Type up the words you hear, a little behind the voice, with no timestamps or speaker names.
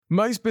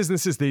Most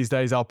businesses these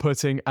days are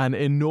putting an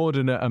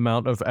inordinate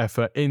amount of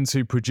effort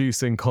into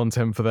producing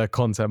content for their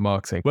content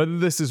marketing. Whether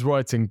this is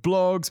writing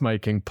blogs,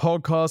 making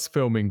podcasts,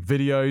 filming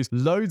videos,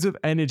 loads of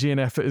energy and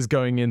effort is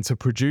going into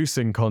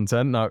producing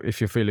content. Now,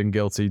 if you're feeling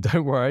guilty,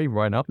 don't worry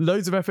right now.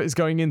 Loads of effort is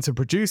going into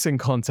producing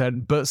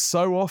content, but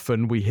so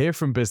often we hear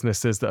from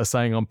businesses that are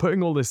saying, I'm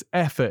putting all this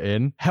effort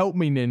in, help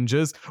me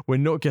ninjas. We're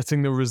not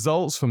getting the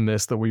results from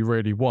this that we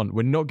really want.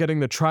 We're not getting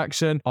the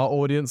traction. Our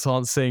audience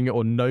aren't seeing it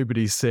or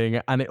nobody's seeing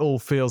it, and it all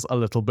feels a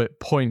little bit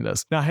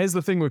pointless. Now, here's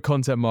the thing with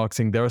content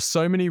marketing. There are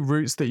so many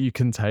routes that you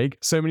can take,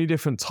 so many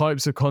different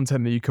types of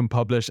content that you can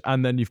publish,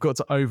 and then you've got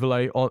to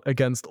overlay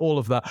against all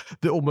of that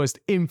the almost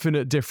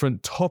infinite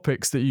different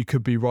topics that you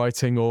could be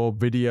writing or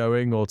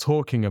videoing or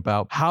talking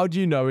about. How do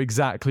you know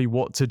exactly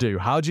what to do?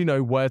 How do you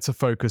know where to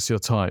focus your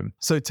time?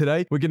 So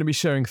today, we're going to be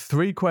sharing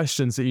 3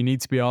 questions that you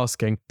need to be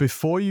asking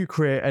before you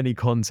create any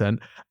content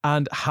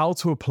and how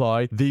to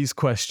apply these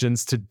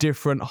questions to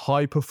different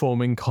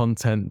high-performing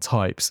content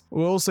types.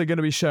 We're also going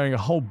to be sharing a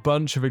whole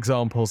bunch of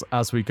examples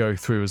as we go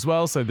through as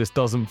well, so this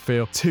doesn't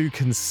feel too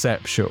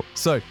conceptual.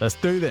 So let's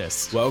do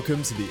this.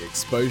 Welcome to the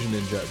Exposure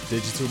Ninja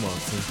Digital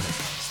Marketing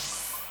Podcast.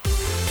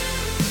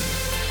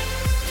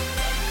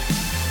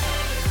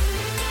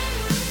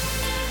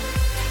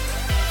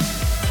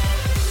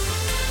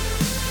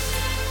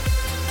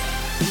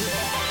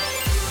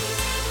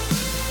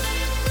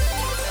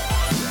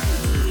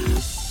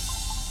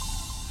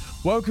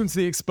 Welcome to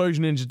the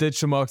Exposure Ninja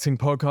Digital Marketing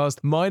Podcast.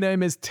 My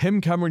name is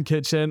Tim Cameron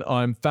Kitchen.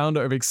 I'm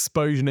founder of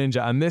Exposure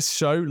Ninja, and this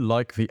show,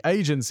 like the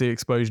agency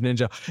Exposure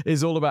Ninja,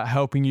 is all about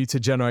helping you to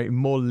generate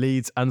more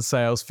leads and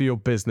sales for your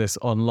business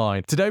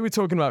online. Today, we're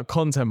talking about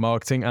content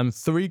marketing and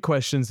 3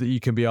 questions that you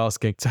can be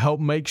asking to help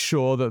make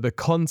sure that the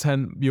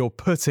content you're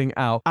putting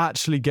out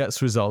actually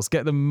gets results,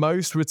 get the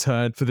most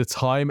return for the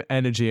time,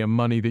 energy, and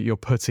money that you're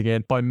putting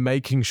in by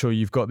making sure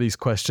you've got these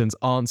questions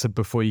answered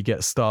before you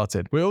get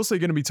started. We're also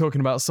going to be talking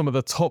about some of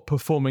the top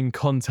performing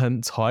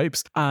content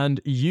types and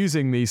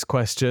using these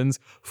questions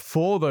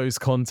for those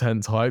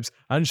content types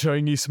and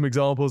showing you some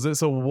examples.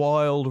 It's a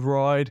wild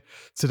ride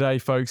today,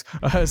 folks,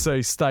 so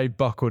stay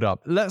buckled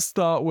up. Let's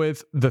start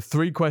with the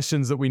 3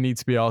 questions that we need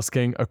to be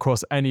asking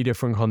across any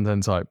different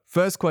content type.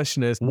 First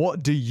question is,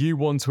 what do you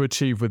want to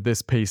achieve with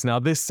this piece? Now,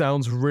 this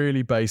sounds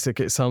really basic.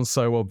 It sounds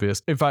so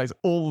obvious. In fact,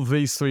 all of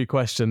these 3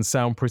 questions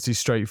sound pretty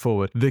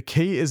straightforward. The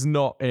key is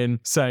not in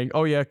saying,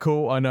 oh yeah,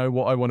 cool, I know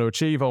what I want to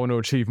achieve. I want to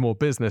achieve more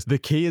business. The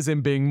key is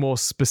in being more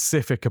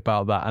specific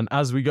about that. And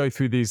as we go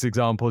through these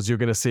examples, you're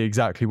going to see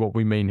exactly what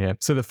we mean here.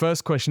 So the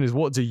first question is,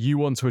 what do you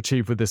want to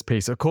achieve with this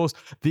piece? Of course,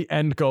 the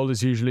end goal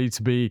is usually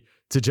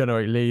to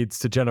generate leads,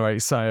 to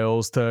generate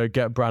sales, to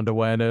get brand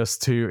awareness,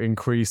 to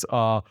increase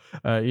our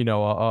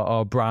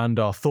brand,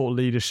 our thought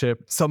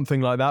leadership,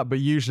 something like that. But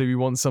usually we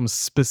want some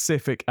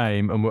specific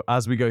aim. And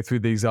as we go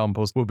through the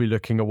examples, we'll be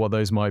looking at what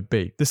those might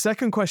be. The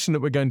second question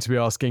that we're going to be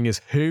asking is,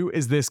 who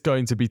is this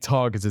going to be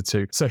targeted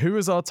to? So who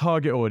is our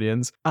target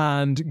audience?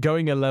 And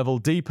going a level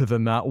deeper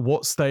than that,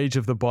 what stage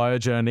of the buyer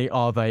journey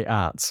are they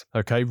at?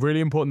 Okay, really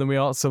important that we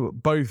answer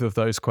both of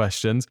those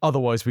questions.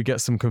 Otherwise, we get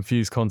some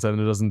confused content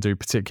that doesn't do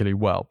particularly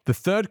well.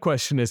 The third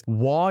question is,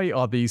 why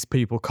are these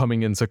people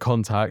coming into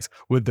contact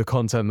with the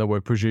content that we're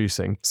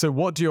producing? So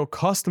what do your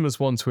customers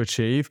want to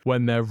achieve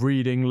when they're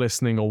reading,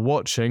 listening, or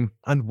watching?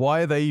 And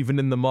why are they even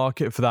in the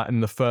market for that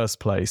in the first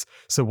place?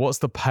 So what's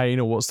the pain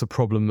or what's the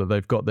problem that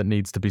they've got that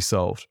needs to be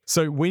solved?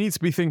 So we need to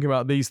be thinking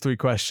about these 3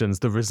 questions: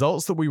 the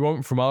results that we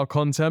want from our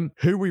content,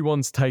 who we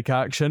want to take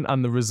action,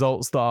 and the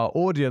results that our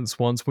audience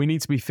wants. We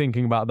need to be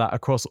thinking about that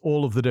across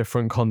all of the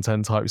different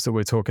content types that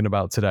we're talking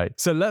about today.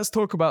 So let's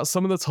talk about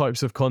some of the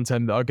types of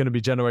content that are going to be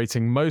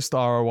generating most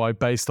ROI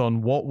based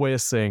on what we're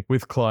seeing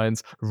with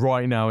clients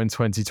right now in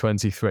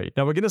 2023.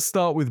 Now, we're going to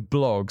start with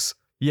blogs.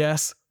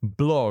 Yes,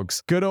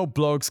 blogs. Good old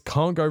blogs.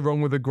 Can't go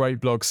wrong with a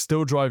great blog.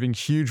 Still driving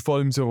huge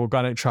volumes of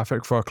organic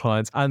traffic for our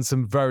clients and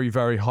some very,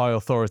 very high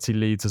authority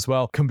leads as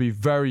well. Can be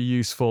very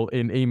useful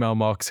in email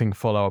marketing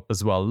follow-up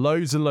as well.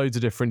 Loads and loads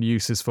of different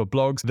uses for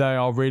blogs. They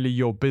are really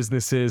your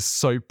business's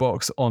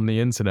soapbox on the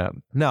internet.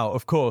 Now,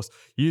 of course,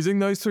 using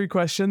those 3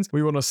 questions,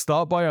 we want to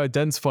start by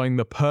identifying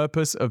the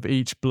purpose of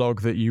each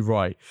blog that you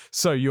write.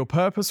 So your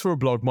purpose for a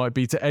blog might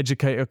be to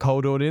educate a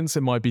cold audience.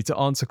 It might be to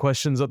answer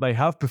questions that they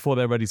have before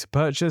they're ready to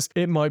purchase.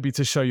 It might be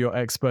to show your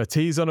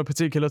expertise on a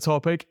particular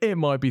topic. It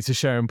might be to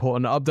share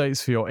important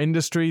updates for your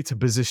industry, to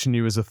position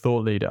you as a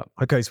thought leader.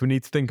 Okay, so we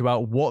need to think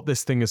about what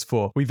this thing is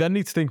for. We then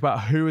need to think about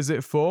who is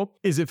it for.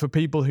 Is it for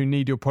people who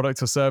need your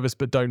product or service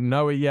but don't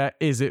know it yet?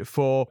 Is it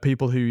for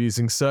people who are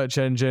using search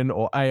engine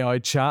or AI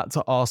chat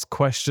to ask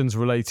questions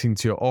relating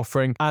to your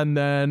offering? And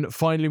then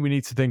finally, we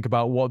need to think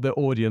about what the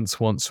audience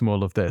wants from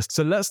all of this.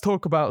 So let's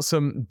talk about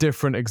some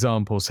different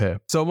examples here.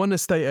 So I'm on an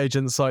estate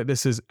agent site.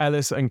 This is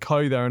Ellis &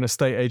 Co. They're an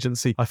estate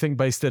agency, I think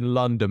based in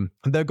London.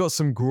 They've got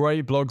some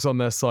great blogs on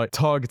their site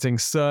targeting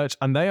search,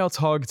 and they are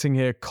targeting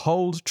here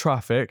cold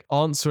traffic,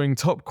 answering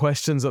top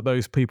questions that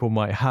those people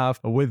might have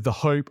with the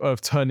hope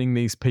of turning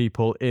these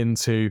people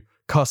into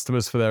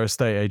customers for their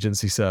estate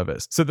agency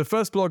service. So the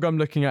first blog I'm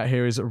looking at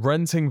here is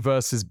renting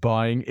versus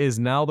buying. Is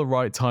now the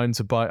right time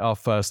to buy our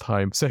first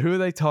home? So who are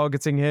they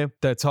targeting here?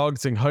 They're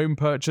targeting home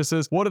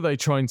purchasers. What are they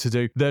trying to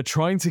do? They're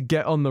trying to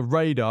get on the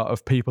radar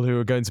of people who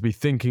are going to be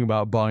thinking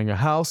about buying a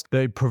house.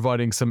 They're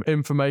providing some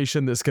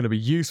information that's going to be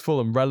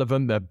useful and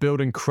relevant. They're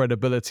building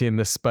credibility in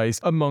this space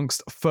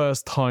amongst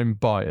first-time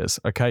buyers.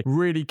 Okay,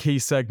 really key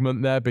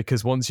segment there,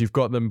 because once you've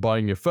got them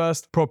buying your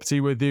first property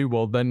with you,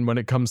 well, then when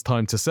it comes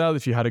time to sell,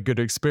 if you had a good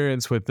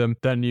experience with them,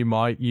 then you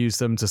might use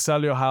them to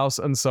sell your house,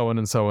 and so on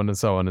and so on and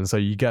so on. And so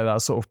you get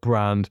that sort of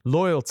brand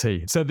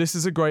loyalty. So this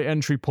is a great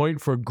entry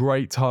point for a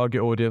great target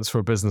audience for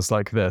a business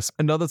like this.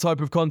 Another type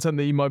of content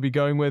that you might be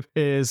going with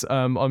is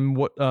I'm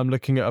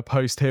looking at a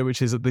post here,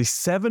 which is the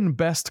 7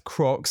 best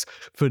Crocs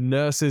for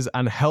nurses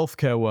and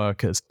healthcare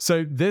workers.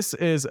 So this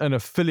is an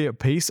affiliate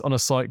piece on a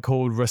site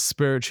called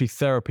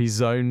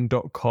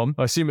respiratorytherapyzone.com.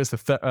 I assume it's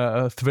the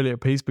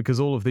affiliate piece because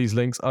all of these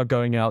links are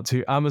going out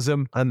to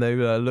Amazon, and they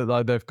look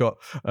like they've got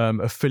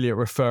affiliate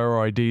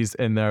referrer IDs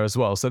in there as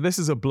well. So this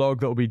is a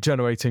blog that will be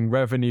generating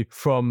revenue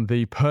from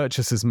the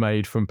purchases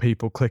made from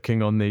people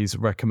clicking on these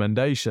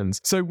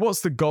recommendations. So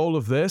what's the goal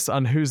of this,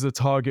 and who's the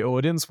target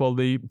audience? Well,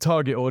 the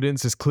target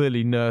audience is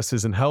clearly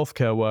nurses and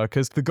healthcare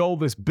workers. The goal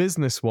this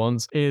business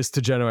wants is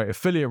to generate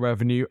affiliate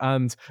revenue,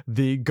 and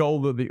the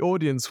goal that the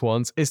audience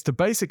wants is to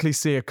basically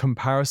see a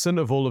comparison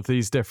of all of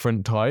these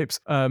different types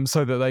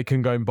so that they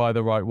can go and buy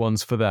the right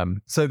ones for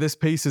them. So this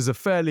piece is a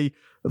fairly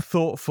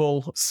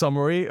thoughtful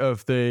summary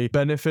of the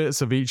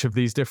benefits of each of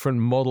these different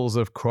models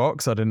of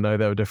Crocs. I didn't know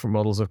there were different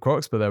models of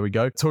Crocs, but there we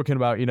go. Talking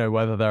about,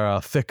 whether there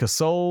are thicker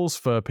soles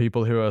for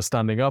people who are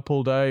standing up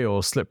all day,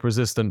 or slip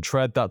resistant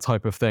tread, that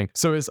type of thing.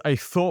 So it's a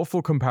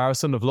thoughtful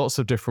comparison of lots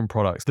of different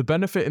products. The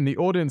benefit in the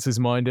audience's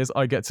mind is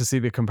I get to see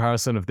the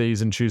comparison of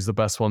these and choose the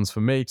best ones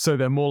for me. So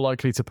they're more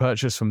likely to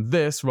purchase from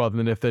this rather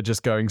than if they're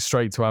just going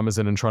straight to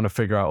Amazon and trying to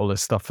figure out all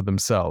this stuff for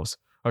themselves.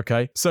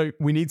 Okay, so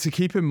we need to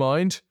keep in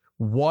mind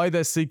why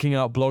they're seeking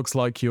out blogs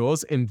like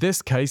yours. In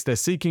this case, they're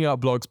seeking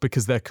out blogs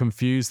because they're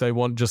confused. They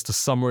want just a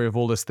summary of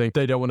all this thing.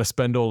 They don't want to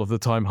spend all of the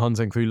time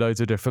hunting through loads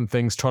of different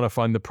things, trying to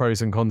find the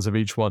pros and cons of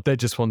each one. They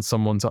just want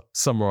someone to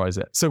summarize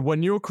it. So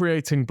when you're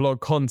creating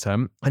blog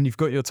content and you've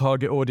got your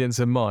target audience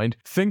in mind,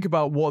 think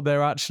about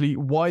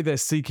why they're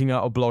seeking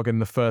out a blog in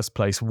the first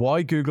place.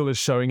 Why Google is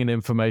showing an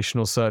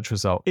informational search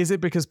result. Is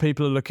it because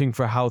people are looking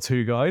for a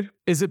how-to guide?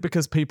 Is it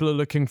because people are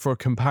looking for a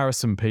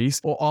comparison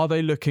piece? Or are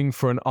they looking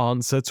for an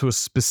answer to a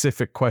specific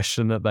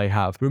question that they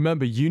have?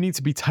 Remember, you need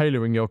to be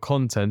tailoring your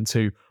content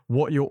to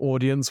what your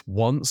audience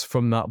wants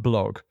from that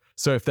blog.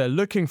 So if they're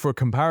looking for a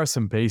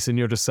comparison piece and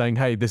you're just saying,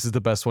 hey, this is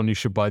the best one, you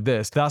should buy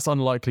this, that's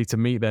unlikely to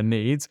meet their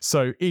needs.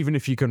 So even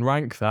if you can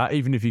rank that,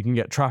 even if you can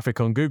get traffic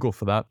on Google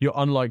for that, you're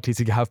unlikely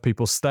to have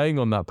people staying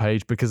on that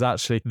page because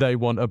actually they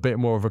want a bit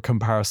more of a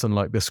comparison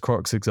like this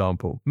Crocs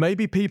example.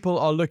 Maybe people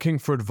are looking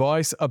for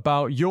advice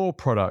about your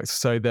product.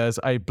 So there's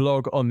a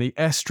blog on the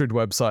Estrid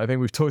website. I think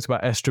we've talked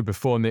about Estrid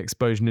before in the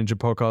Exposure Ninja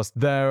podcast.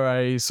 They're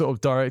a sort of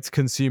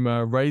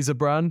direct-to-consumer razor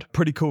brand.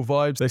 Pretty cool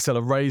vibes. They sell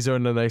a razor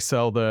and then they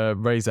sell the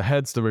razor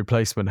heads, the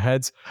replacement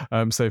heads.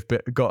 So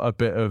they've got a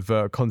bit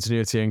of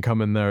continuity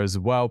income in there as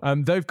well.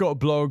 They've got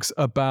blogs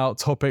about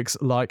topics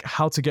like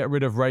how to get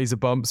rid of razor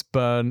bumps,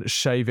 burn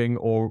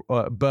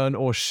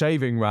or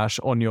shaving rash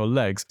on your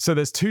legs. So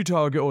there's 2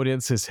 target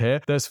audiences here.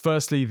 There's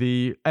firstly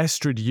the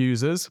Estrid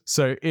users.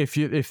 So if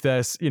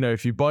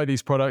you buy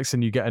these products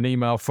and you get an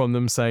email from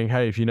them saying,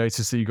 hey, if you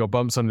notice that you got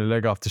bumps on your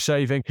leg after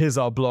shaving, here's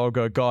our blog,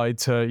 a guide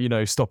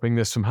to, stopping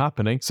this from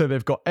happening. So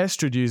they've got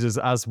Estrid users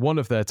as one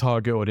of their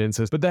target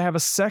audiences, but they have a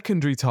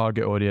secondary target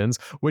audience,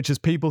 which is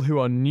people who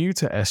are new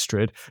to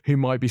Estrid, who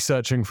might be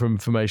searching for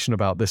information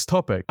about this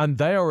topic. And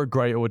they are a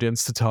great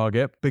audience to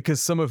target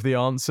because some of the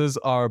answers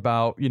are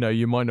about,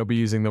 you might not be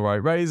using the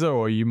right razor,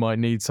 or you might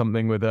need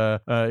something with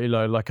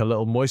like a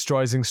little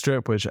moisturizing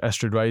strip, which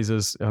Estrid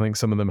razors, I think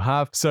some of them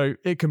have. So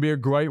it can be a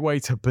great way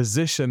to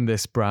position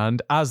this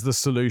brand as the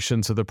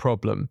solution to the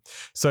problem.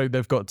 So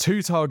they've got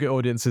 2 target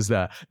audiences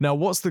there. Now,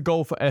 what's the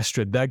goal for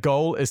Estrid? Their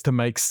goal is to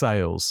make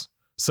sales.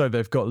 So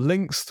they've got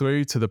links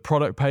through to the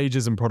product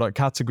pages and product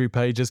category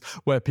pages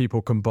where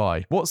people can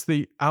buy. What's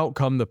the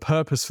outcome, the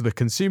purpose for the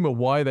consumer?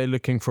 Why are they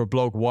looking for a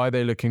blog? Why are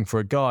they looking for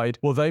a guide?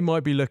 Well, they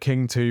might be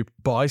looking to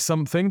buy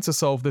something to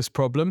solve this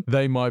problem.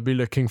 They might be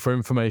looking for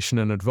information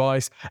and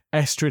advice.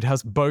 Estrid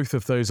has both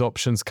of those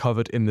options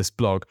covered in this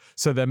blog.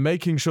 So they're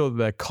making sure that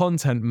their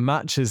content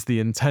matches the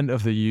intent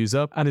of the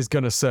user and is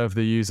going to serve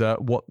the user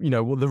what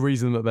the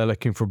reason that they're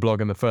looking for a blog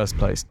in the first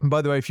place. And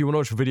by the way, if you want to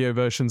watch video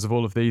versions of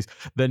all of these,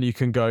 then you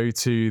can go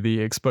to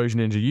the Exposure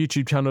Ninja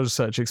YouTube channel, just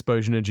search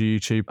Exposure Ninja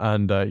YouTube,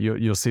 and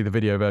you'll see the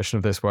video version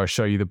of this where I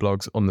show you the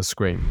blogs on the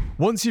screen.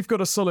 Once you've got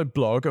a solid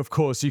blog, of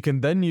course, you can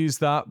then use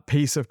that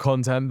piece of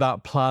content,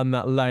 that plan,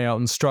 that layout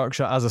and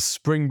structure as a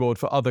springboard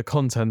for other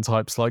content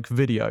types like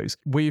videos.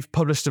 We've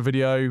published a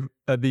video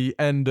at the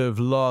end of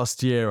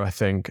last year, I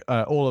think,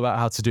 all about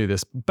how to do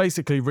this.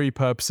 Basically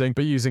repurposing,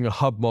 but using a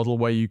hub model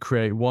where you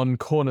create one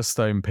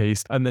cornerstone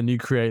piece and then you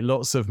create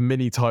lots of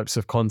mini types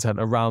of content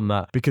around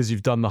that because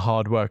you've done the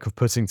hard work of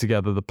putting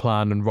together the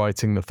plan and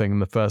writing the thing in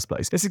the first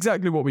place. It's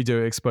exactly what we do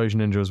at Exposure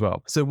Ninja as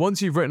well. So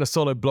once you've written a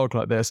solid blog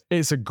like this,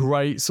 it's a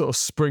great sort of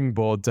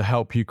springboard to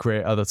help you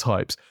create other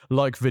types,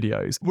 like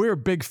videos. We're a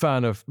big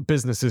fan of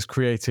businesses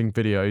creating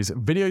videos.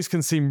 Videos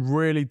can seem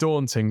really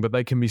daunting, but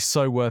they can be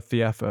so worth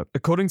the effort.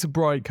 According to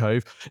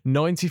Brightcove,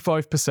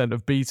 95%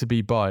 of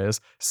B2B buyers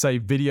say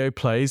video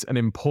plays an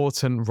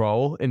important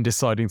role in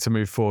deciding to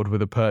move forward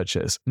with a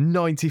purchase.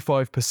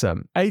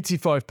 95%.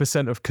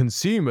 85% of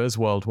consumers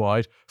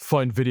worldwide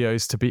find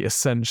videos to be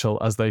essential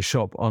as they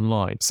shop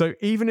online. So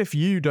even if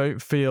you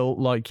don't feel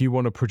like you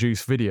want to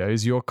produce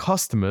videos, your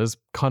customers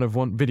kind of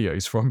want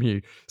videos from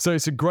you. So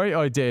it's a great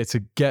idea to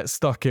get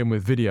stuck in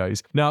with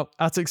videos. Now,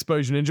 at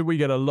Exposure Ninja, we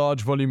get a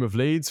large volume of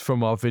leads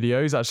from our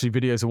videos. Actually,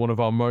 videos are one of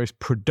our most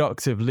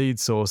productive lead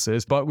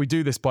sources, but we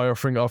do this by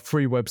offering our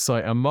free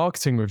website and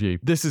marketing review.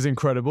 This is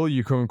incredible.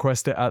 You can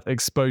request it at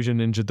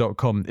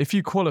exposureninja.com. If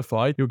you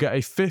qualify, you'll get a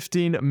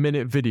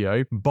 15-minute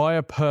video by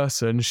a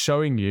person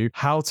showing you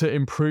how to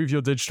improve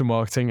your digital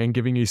marketing and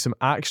giving you some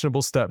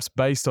actionable steps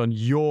based on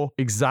your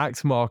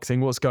exact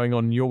marketing, what's going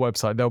on your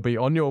website. They'll be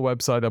on your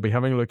website, they'll be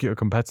having a look at your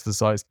competitor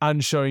sites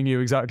and showing you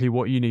exactly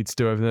what you need to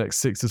do over the next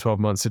 6 to 12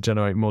 months to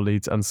generate more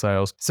leads and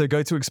sales. So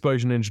go to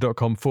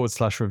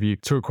exposureninja.com/review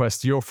to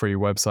request your free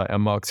website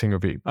and marketing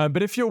review.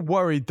 But if you're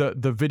worried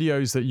that the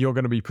videos that you're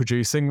going to be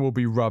producing will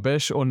be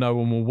rubbish or no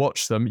one will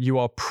watch them, you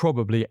are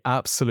probably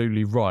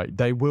absolutely right.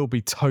 They will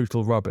be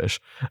total rubbish,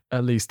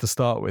 at least to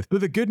start with.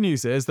 But the good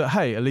news is that,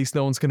 hey, at least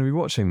no one's going to be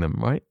watching them,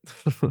 right?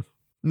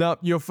 Now,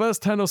 your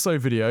first 10 or so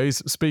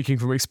videos, speaking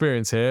from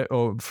experience here,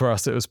 or for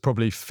us it was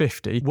probably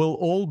 50, will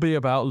all be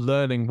about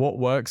learning what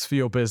works for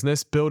your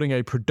business, building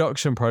a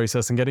production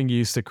process and getting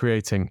used to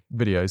creating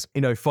videos. You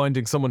know,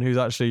 finding someone who's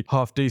actually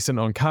half decent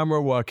on camera,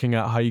 working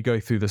out how you go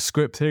through the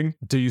scripting.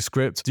 Do you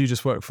script? Do you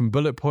just work from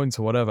bullet points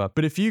or whatever?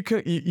 But if you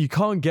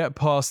can't get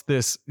past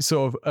this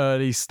sort of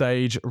early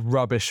stage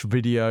rubbish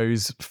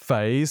videos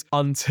phase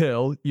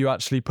until you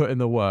actually put in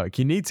the work.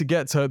 You need to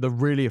get to the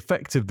really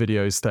effective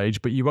videos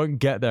stage, but you won't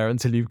get there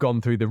until you've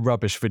gone through the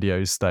rubbish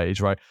videos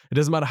stage, right? It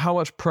doesn't matter how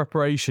much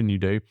preparation you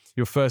do,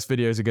 your first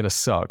videos are going to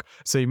suck.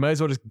 So you may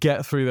as well just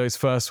get through those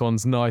first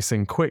ones nice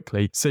and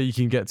quickly so you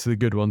can get to the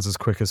good ones as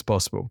quick as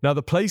possible. Now,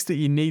 the place that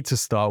you need to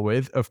start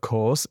with, of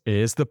course,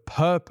 is the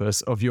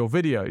purpose of your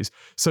videos.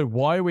 So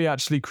why are we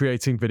actually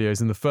creating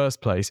videos in the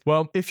first place?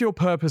 Well, if your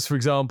purpose, for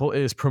example,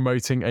 is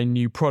promoting a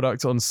new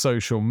product on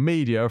social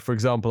media, for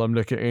example, I'm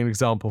looking at an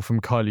example from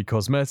Kylie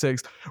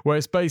Cosmetics, where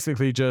it's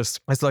basically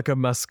it's like a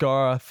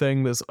mascara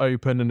thing that's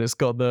open and it's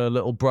got the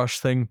little brush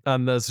thing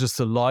and there's just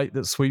a light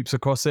that sweeps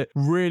across it.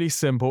 Really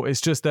simple. It's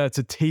just there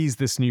to tease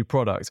this new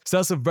product. So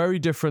that's a very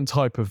different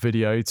type of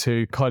video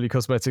to Kylie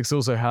Cosmetics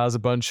also has a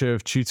bunch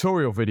of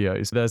tutorial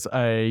videos. There's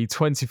a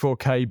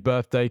 24K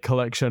birthday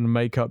collection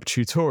makeup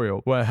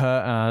tutorial where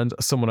her and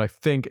someone I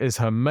think is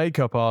her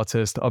makeup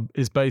artist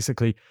is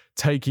basically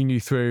taking you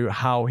through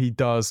how he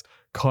does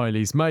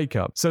Kylie's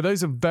makeup. So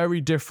those are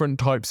very different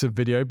types of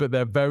video, but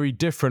they're very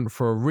different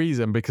for a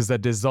reason because they're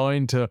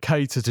designed to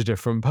cater to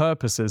different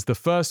purposes. The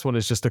first one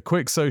is just a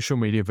quick social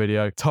media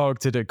video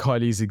targeted at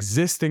Kylie's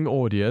existing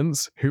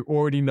audience who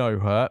already know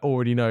her,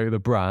 already know the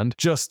brand,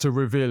 just to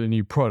reveal a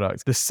new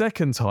product. The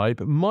second type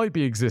might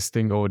be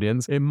existing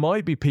audience. It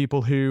might be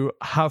people who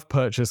have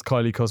purchased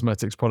Kylie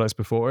Cosmetics products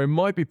before, or it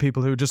might be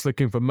people who are just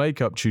looking for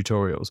makeup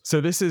tutorials.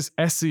 So this is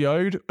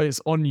SEO'd. It's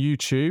on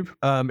YouTube.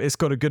 It's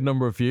got a good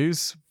number of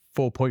views.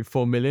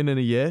 4.4 million in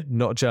a year.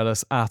 Not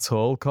jealous at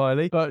all,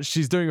 Kylie. But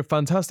she's doing a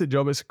fantastic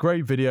job. It's a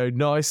great video.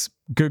 Nice,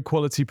 good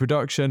quality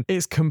production.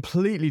 It's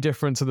completely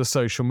different to the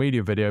social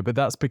media video, but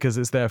that's because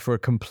it's there for a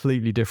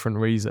completely different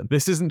reason.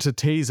 This isn't to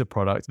tease a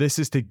product. This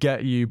is to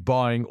get you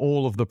buying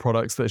all of the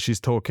products that she's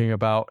talking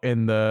about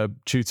in the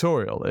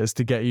tutorial. It's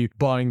to get you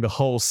buying the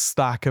whole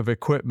stack of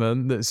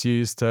equipment that's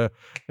used to,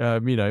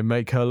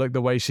 make her look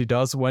the way she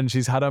does when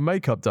she's had her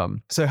makeup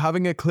done. So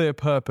having a clear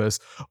purpose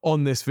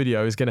on this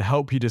video is going to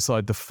help you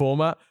decide the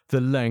format,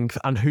 the length,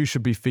 and who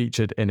should be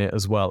featured in it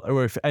as well,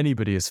 or if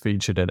anybody is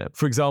featured in it.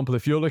 For example,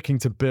 if you're looking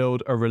to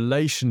build a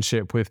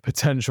relationship with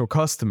potential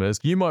customers,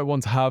 you might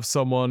want to have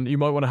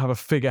a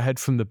figurehead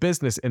from the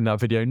business in that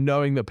video,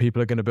 knowing that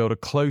people are going to build a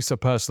closer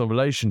personal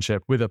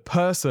relationship with a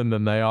person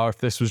than they are if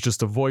this was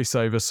just a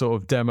voiceover sort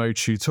of demo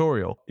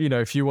tutorial. You know,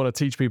 if you want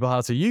to teach people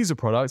how to use a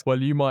product,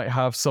 well, you might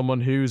have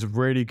someone who's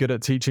really good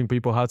at teaching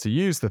people how to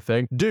use the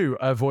thing do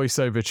a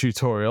voiceover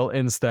tutorial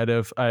instead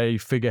of a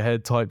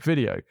figurehead type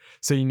video.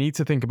 So you need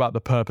to think about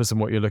the purpose and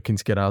what you're looking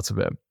to get out of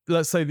it.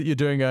 Let's say that you're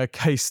doing a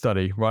case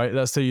study, right?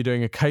 Let's say you're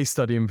doing a case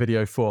study in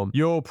video form.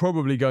 You're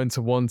probably going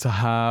to want to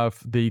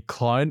have the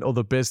client or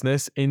the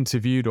business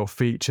interviewed or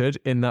featured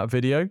in that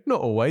video. Not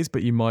always,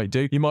 but you might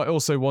do. You might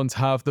also want to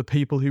have the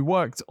people who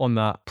worked on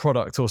that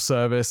product or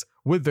service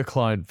with the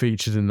client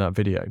featured in that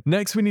video.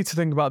 Next, we need to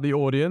think about the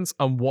audience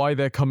and why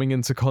they're coming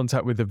into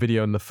contact with the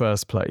video in the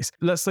first place.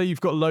 Let's say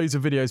you've got loads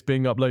of videos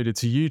being uploaded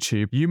to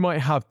YouTube. You might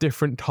have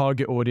different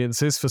target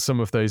audiences for some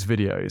of those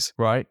videos,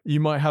 right? You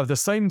might have the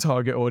same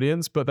target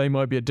audience, but they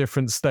might be at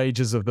different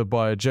stages of the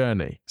buyer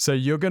journey. So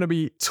you're going to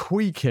be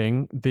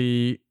tweaking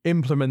the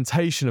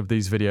implementation of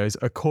these videos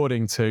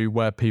according to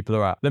where people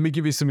are at. Let me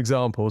give you some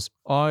examples.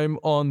 I'm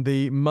on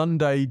the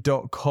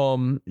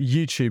Monday.com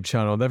YouTube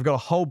channel. They've got a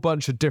whole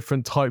bunch of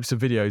different types of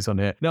videos on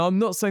here. Now, I'm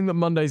not saying that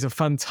Monday's a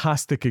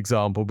fantastic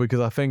example because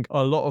I think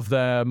a lot of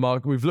their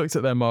we've looked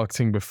at their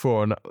marketing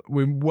before and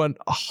we weren't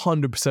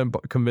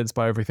 100% convinced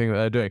by everything that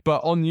they're doing.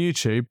 But on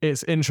YouTube,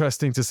 it's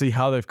interesting to see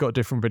how they've got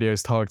different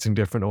videos targeting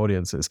different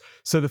audiences.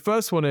 So the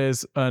first one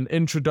is an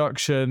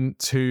introduction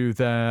to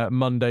their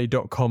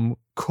Monday.com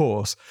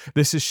course.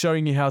 This is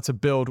showing you how to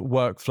build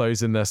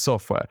workflows in their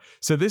software.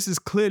 So this is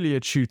clearly a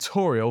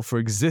tutorial for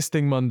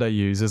existing Monday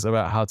users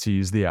about how to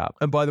use the app.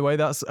 And by the way,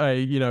 that's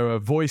a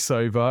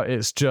voiceover.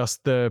 It's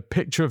just the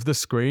picture of the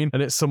screen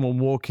and it's someone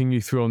walking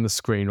you through on the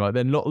screen, right?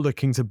 They're not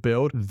looking to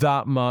build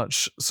that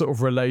much sort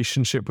of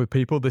relationship with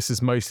people. This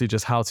is mostly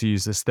just how to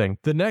use this thing.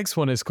 The next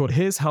one is called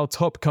Here's How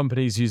Top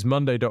Companies Use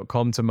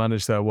Monday.com to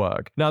Manage Their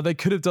Work. Now, they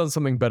could have done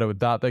something better with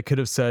that. They could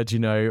have said,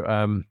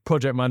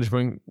 project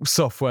management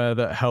software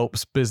that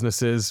helps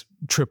businesses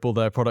triple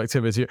their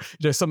productivity,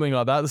 something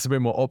like that. That's a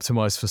bit more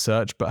optimized for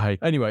search, but hey,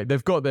 anyway,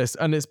 they've got this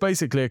and it's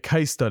basically a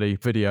case study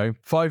video,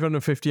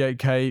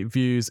 558k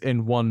views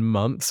in 1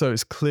 month. So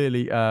it's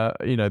clearly,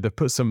 they've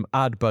put some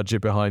ad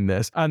budget behind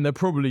this and they're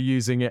probably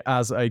using it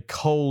as a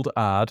cold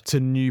ad to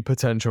new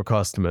potential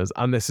customers.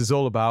 And this is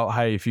all about,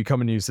 hey, if you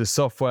come and use this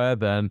software,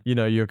 then,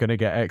 you're going to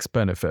get X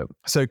benefit.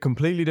 So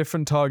completely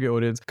different target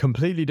audience,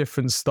 completely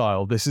different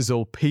style. This is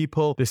all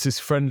people. This is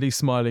friendly,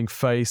 smiling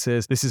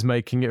faces. This is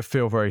making it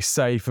feel very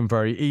safe and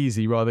very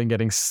easy rather than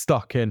getting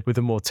stuck in with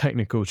a more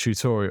technical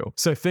tutorial.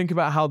 So think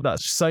about how that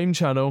same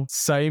channel,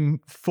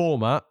 same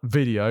format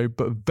video,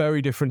 but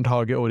very different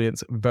target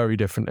audience, very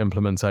different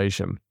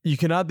implementation. You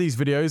can add these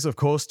videos, of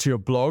course, to your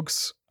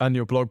blogs and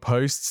your blog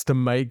posts to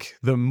make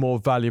them more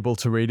valuable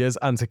to readers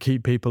and to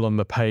keep people on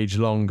the page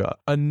longer.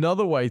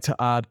 Another way to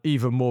add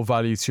even more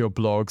value to your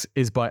blogs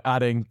is by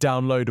adding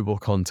downloadable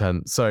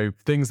content. So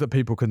things that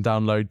people can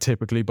download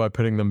typically by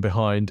putting them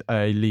behind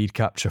a lead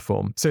capture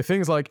form. So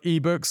things like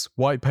ebooks,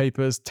 white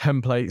papers,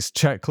 templates,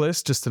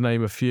 checklists, just to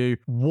name a few.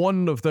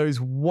 One of those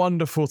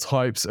wonderful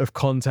types of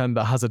content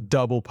that has a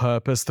double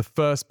purpose. The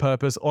first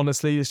purpose,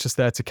 honestly, is just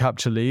there to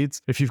capture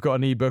leads. If you've got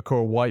an ebook or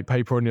a white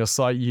paper on your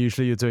site,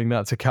 usually you're doing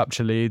that to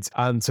capture leads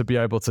and to be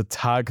able to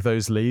tag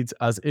those leads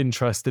as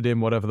interested in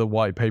whatever the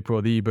white paper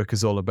or the ebook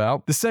is all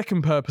about. The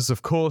second purpose,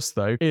 of course,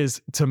 though,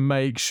 is to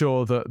make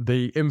sure that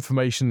the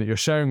information that you're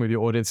sharing with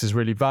your audience is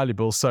really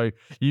valuable. So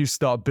you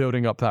start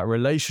building up that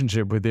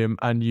relationship with them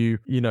and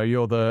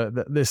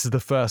this is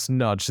the first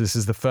nudge. This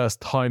is the first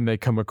time they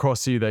come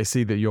across you. They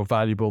see that you're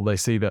valuable. They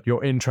see that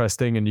you're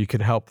interesting and you can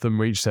help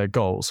them reach their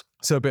goals.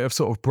 So a bit of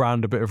sort of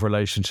brand, a bit of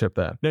relationship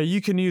there. Now, you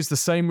can use the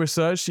same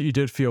research that you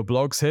did for your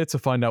blogs here to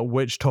find out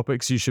which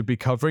topics you should be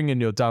covering in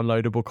your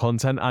downloadable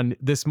content. And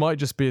this might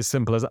just be as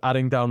simple as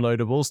adding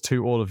downloadables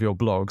to all of your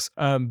blogs.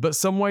 But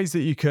some ways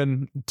that you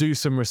can do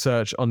some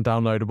research on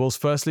downloadables.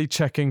 Firstly,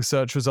 checking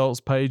search results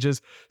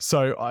pages.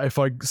 So if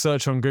I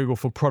search on Google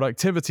for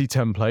productivity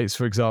templates,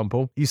 for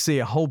example, you see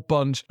a whole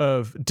bunch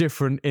of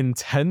different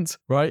intent,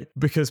 right?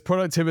 Because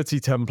productivity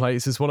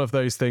templates is one of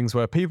those things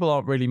where people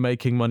aren't really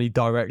making money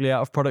directly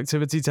out of productivity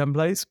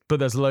templates, but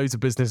there's loads of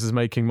businesses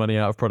making money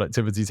out of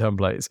productivity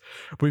templates.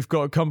 We've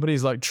got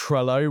companies like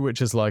Trello,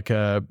 which is like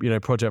a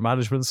project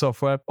management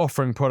software,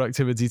 offering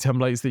productivity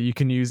templates that you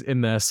can use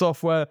in their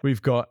software.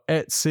 We've got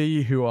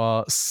Etsy, who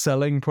are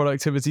selling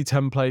productivity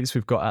templates.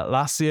 We've got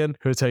Atlassian,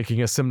 who are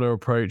taking a similar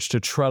approach to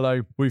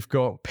Trello. We've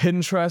got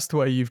Pinterest,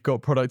 where you've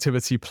got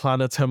productivity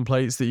planner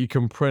templates that you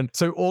can print.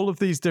 So all of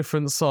these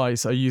different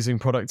sites are using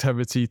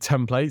productivity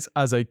templates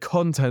as a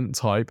content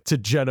type to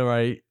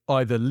generate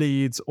either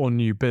leads or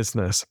new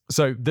business.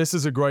 So this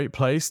is a great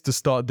place to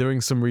start doing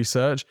some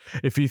research.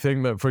 If you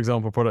think that, for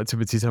example,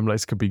 productivity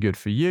templates could be good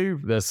for you,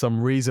 there's some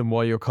reason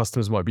why your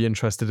customers might be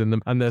interested in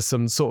them, and there's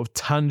some sort of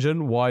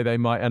tangent why they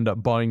might end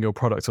up buying your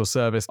product or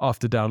service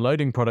after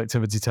downloading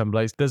productivity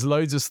templates, there's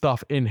loads of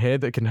stuff in here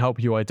that can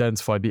help you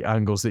identify the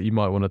angles that you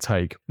might want to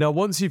take. Now,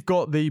 once you've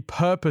got the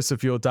purpose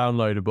of your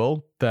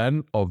downloadable,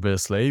 then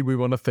obviously we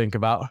want to think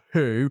about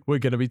who we're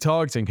going to be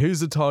targeting,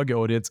 who's the target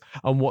audience,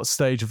 and what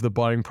stage of the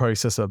buying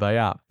process are they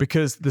at?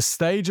 Because the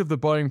stage of the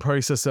buying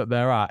process that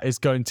they're at is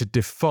going to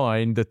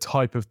define the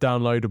type of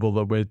downloadable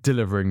that we're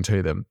delivering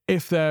to them.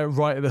 If they're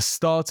right at the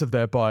start of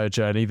their buyer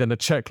journey, then a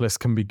checklist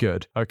can be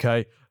good,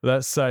 okay?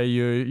 let's say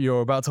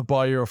you're about to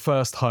buy your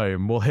first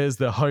home. Well, here's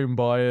the home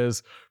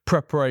buyer's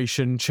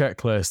preparation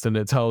checklist, and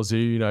it tells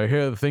you,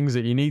 here are the things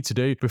that you need to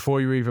do before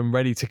you're even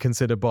ready to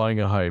consider buying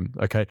a home.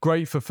 Okay,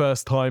 great for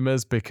first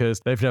timers because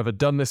they've never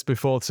done this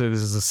before, so this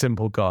is a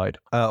simple guide.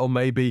 Or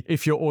maybe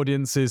if your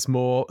audience is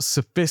more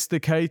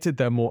sophisticated,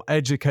 they're more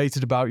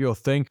educated about your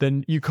thing,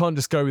 then you can't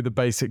just go with the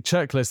basic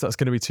checklist. That's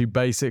going to be too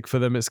basic for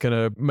them. It's going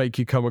to make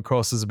you come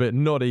across as a bit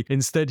noddy.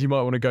 Instead, you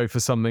might want to go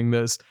for something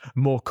that's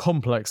more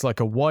complex,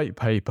 like a white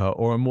paper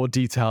or a more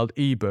detailed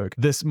ebook.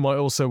 This might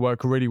also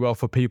work really well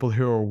for people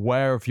who are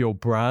aware of your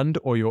brand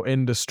or your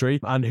industry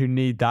and who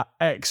need that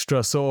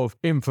extra sort of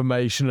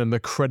information and the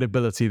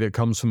credibility that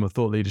comes from a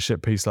thought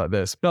leadership piece like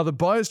this. Now, the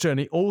buyer's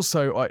journey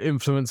also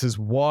influences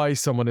why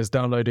someone is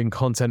downloading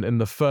content in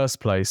the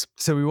first place.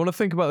 So we want to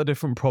think about the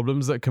different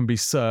problems that can be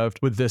served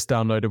with this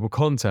downloadable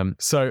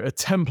content. So a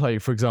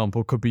template, for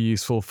example, could be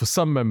useful for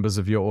some members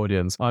of your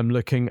audience. I'm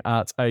looking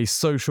at a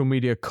social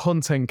media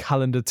content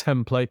calendar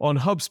template on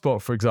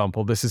HubSpot, for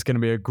example. This is going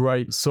to be a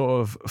great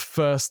sort of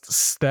first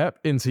step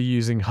into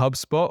using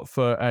HubSpot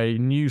for a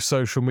new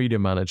social media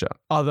manager.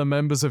 Other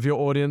members of your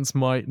audience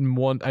might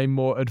want a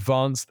more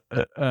advanced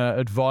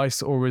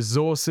advice or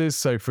resources.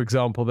 So for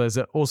example, there's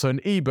also an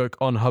ebook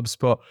on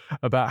HubSpot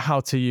about how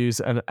to use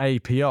an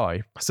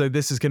API. So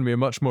this is going to be a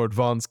much more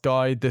advanced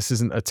guide. This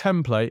isn't a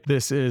template.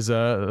 This is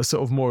a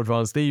sort of more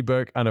advanced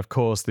ebook. And of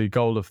course, the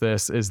goal of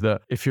this is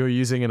that if you're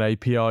using an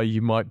API,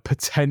 you might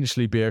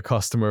potentially be a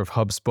customer of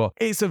HubSpot.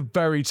 It's a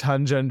very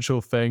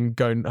tangential thing.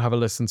 Go and have a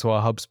listen to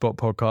our HubSpot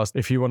podcast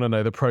if you want to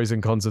know the pros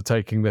and cons of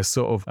taking this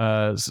sort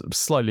of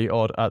slightly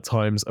odd at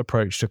times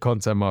approach to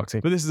content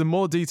marketing. But this is a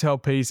more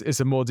detailed piece. It's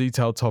a more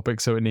detailed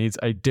topic, so it needs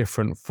a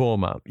different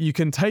format. You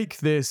can take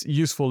this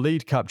useful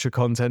lead capture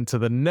content to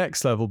the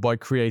next level by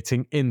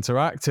creating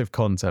interactive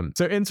content.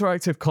 So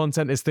interactive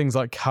content is things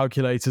like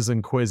calculators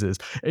and quizzes.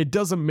 It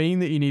doesn't mean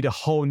that you need a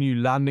whole new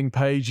landing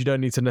page. You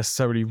don't need to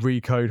necessarily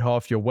recode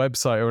half your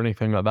website or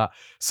anything like that.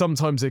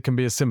 Sometimes it can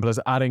be as simple as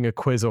adding a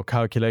quiz or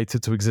calculator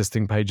to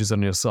existing pages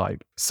on your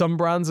site. Some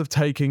brands have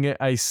taken it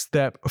a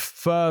step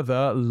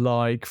further,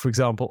 like, for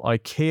example,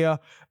 IKEA.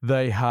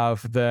 They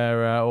have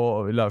their,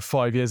 or like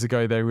 5 years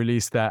ago, they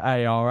released their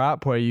AR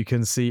app where you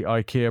can see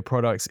IKEA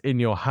products in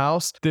your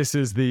house. This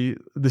is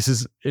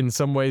in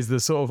some ways the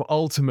sort of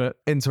ultimate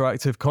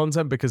interactive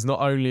content, because not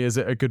only is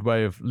it a good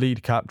way of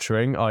lead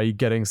capturing, i.e.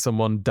 getting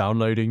someone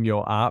downloading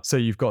your app, so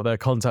you've got their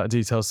contact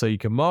details so you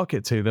can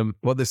market to them.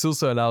 What this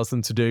also allows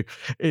them to do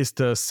is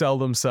to sell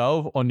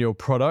themselves on your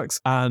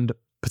products and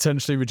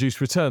potentially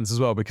reduce returns as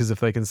well, because if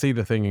they can see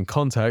the thing in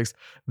context,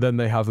 then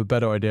they have a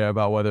better idea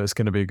about whether it's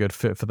going to be a good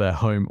fit for their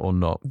home or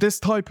not. This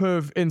type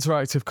of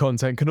interactive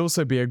content can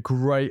also be a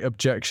great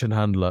objection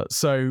handler.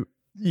 So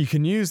you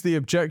can use the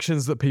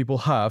objections that people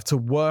have to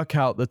work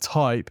out the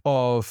type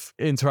of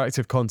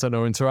interactive content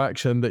or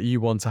interaction that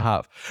you want to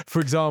have. For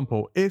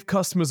example, if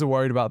customers are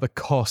worried about the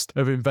cost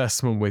of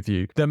investment with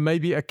you, then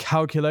maybe a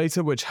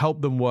calculator which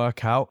helped them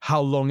work out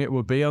how long it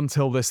would be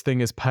until this thing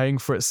is paying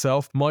for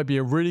itself might be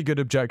a really good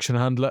objection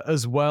handler,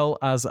 as well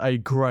as a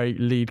great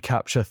lead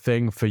capture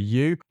thing for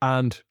you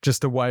and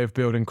just a way of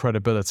building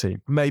credibility.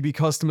 Maybe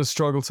customers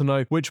struggle to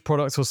know which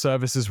product or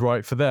service is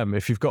right for them.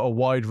 If you've got a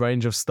wide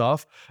range of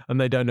stuff and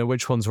they don't know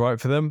which one's right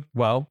for them,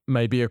 well,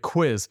 maybe a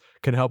quiz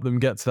can help them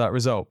get to that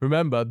result.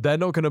 Remember, they're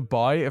not going to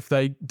buy if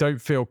they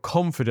don't feel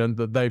confident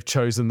that they've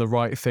chosen the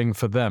right thing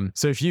for them.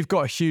 So if you've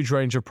got a huge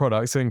range of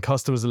products and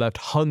customers are left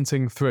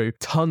hunting through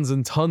tons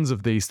and tons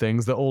of these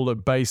things that all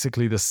look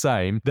basically the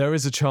same, there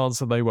is a chance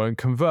that they won't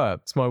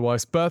convert. It's my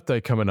wife's birthday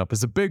coming up.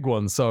 It's a big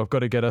one, so I've got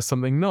to get her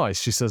something nice.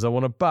 She says, I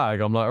want a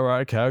bag. I'm like, all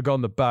right, okay, I'll go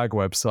on the bag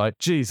website.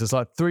 Geez, there's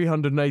like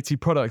 380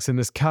 products in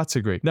this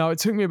category. Now, it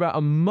took me about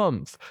a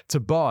month to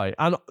buy.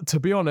 And to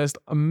be honest,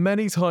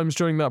 many times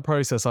during that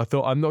process, I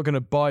thought, I'm not going to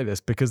buy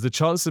this because the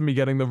chance of me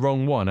getting the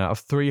wrong one out of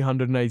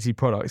 380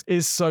 products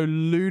is so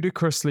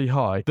ludicrously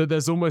high that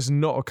there's almost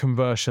not a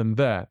conversion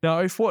there. Now,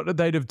 if what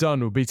they'd have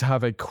done would be to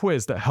have a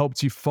quiz that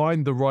helped you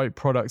find the right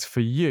product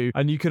for you,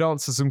 and you could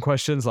answer some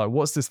questions like,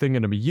 what's this thing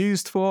going to be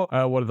used for?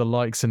 What are the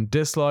likes and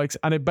dislikes?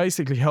 And it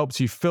basically helps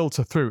you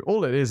filter through.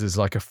 All it is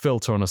like a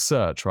filter on a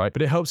search, right?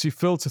 But it helps you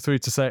filter through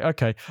to say,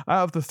 okay,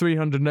 out of the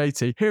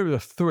 380, here are the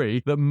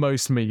 3 that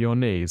most meet your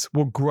needs.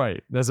 Well,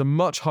 great. There's a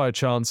much higher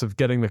chance of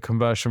getting the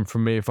conversion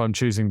from me if I'm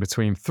choosing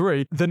between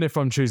 3 than if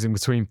I'm choosing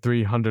between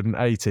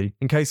 380.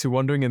 In case you're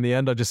wondering, in the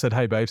end, I just said,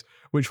 hey babes,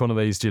 which one of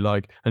these do you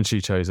like? And she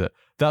chose it.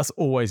 That's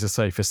always the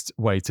safest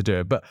way to do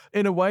it. But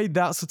in a way,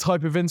 that's the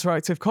type of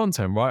interactive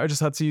content, right? I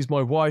just had to use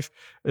my wife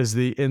as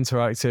the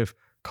interactive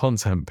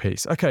content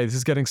piece. Okay, this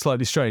is getting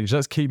slightly strange.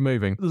 Let's keep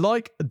moving.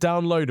 Like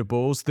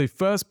downloadables, the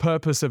first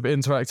purpose of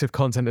interactive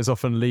content is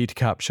often lead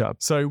capture.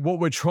 So what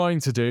we're trying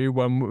to do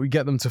when we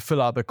get them to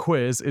fill out the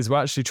quiz is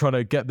we're actually trying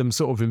to get them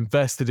sort of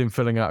invested in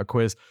filling out a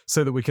quiz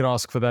so that we can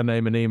ask for their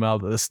name and email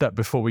at the step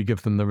before we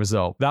give them the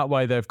result. That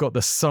way they've got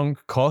the sunk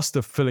cost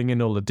of filling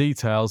in all the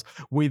details.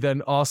 We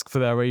then ask for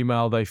their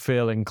email. They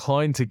feel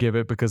inclined to give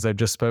it because they've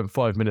just spent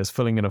 5 minutes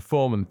filling in a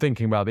form and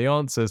thinking about the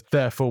answers.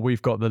 Therefore,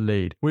 we've got the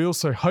lead. We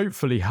also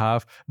hopefully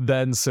have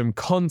then some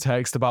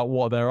context about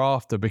what they're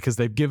after, because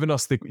they've given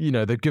us the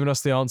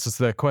answers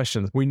to their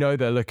questions. We know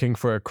they're looking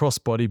for a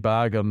crossbody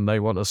bag and they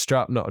want a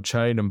strap, not a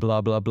chain, and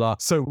blah, blah, blah.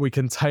 So we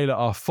can tailor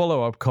our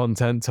follow-up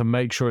content to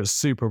make sure it's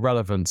super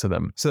relevant to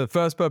them. So the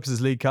first purpose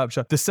is lead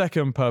capture. The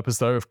second purpose,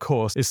 though, of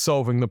course, is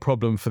solving the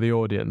problem for the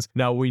audience.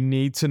 Now, we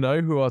need to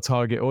know who our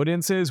target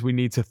audience is. We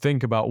need to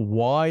think about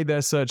why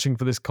they're searching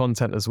for this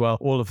content as well.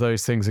 All of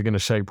those things are going to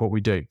shape what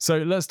we do. So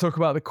let's talk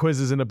about the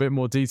quizzes in a bit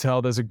more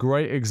detail. There's a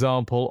great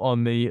example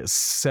on the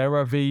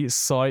CeraVe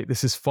site.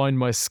 This is Find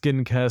My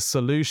Skincare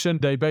Solution.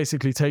 They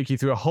basically take you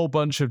through a whole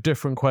bunch of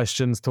different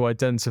questions to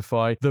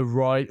identify the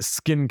right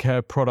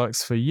skincare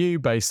products for you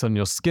based on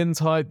your skin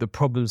type, the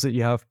problems that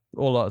you have,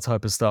 all that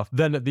type of stuff.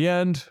 Then at the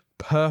end,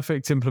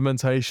 perfect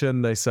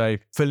implementation. They say,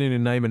 fill in your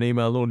name and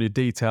email, all your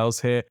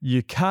details here.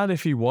 You can,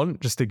 if you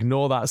want, just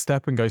ignore that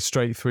step and go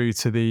straight through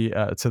to the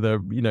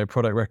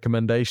product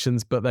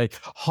recommendations, but they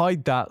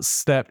hide that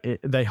step.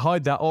 They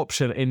hide that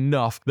option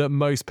enough that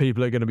most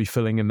people are going to be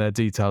filling in their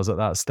details at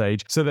that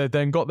stage. So they've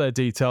then got their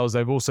details.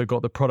 They've also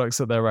got the products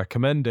that they're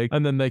recommending,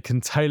 and then they can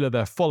tailor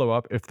their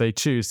follow-up if they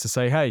choose to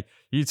say, hey,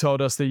 you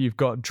told us that you've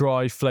got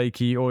dry,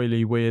 flaky,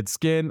 oily, weird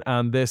skin,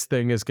 and this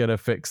thing is going to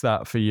fix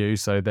that for you.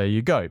 So there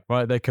you go,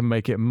 right? They can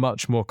make it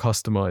much more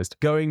customized.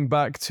 Going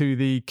back to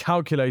the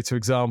calculator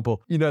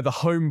example, the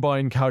home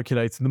buying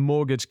calculator, the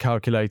mortgage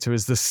calculator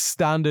is the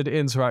standard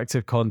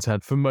interactive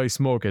content for most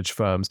mortgage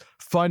firms.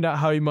 Find out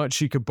how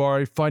much you could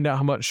borrow, find out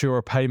how much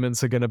your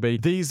payments are going to be.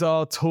 These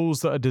are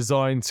tools that are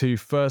designed to,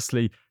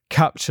 firstly,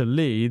 capture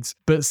leads,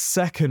 but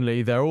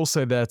secondly, they're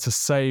also there to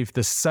save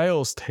the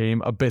sales team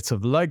a bit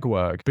of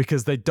legwork,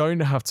 because they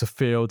don't have to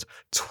field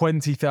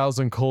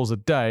 20,000 calls a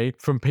day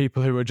from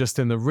people who are just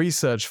in the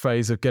research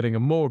phase of getting a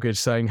mortgage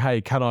saying,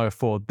 hey, can I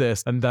afford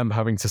this? And them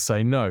having to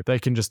say no. They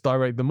can just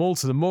direct them all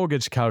to the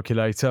mortgage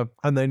calculator,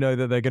 and they know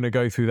that they're going to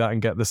go through that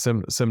and get the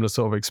similar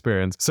sort of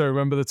experience. So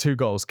remember the two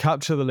goals: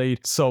 capture the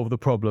lead, solve the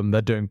problem.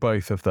 They're doing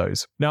both of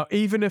those. Now,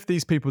 even if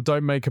these people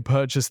don't make a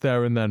purchase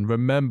there and then,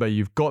 remember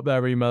you've got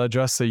their email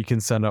address, so you can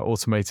send out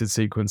automated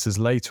sequences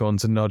later on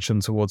to nudge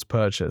them towards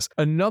purchase.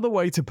 Another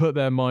way to put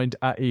their mind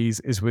at ease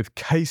is with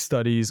case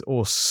studies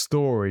or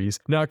stories.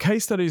 Now,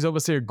 case studies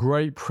obviously are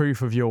great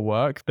proof of your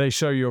work. They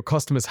show your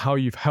customers how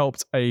you've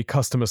helped a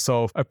customer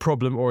solve a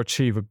problem or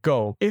achieve a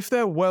goal. If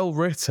they're well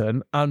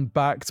written and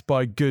backed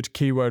by good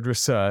keyword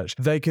research,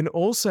 they can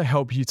also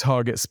help you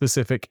target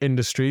specific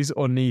industries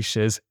or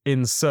niches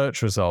in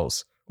search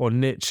results, or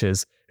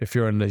niches if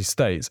you're in these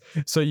states.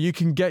 So you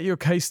can get your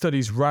case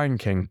studies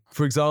ranking.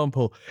 For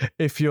example,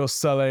 if you're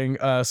selling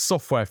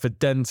software for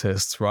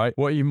dentists, right?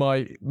 What you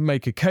might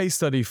make a case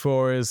study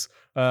for is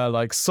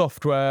like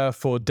software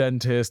for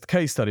dentist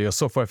case study, or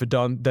software for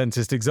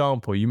dentist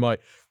example. You might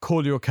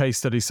call your case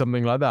study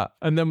something like that.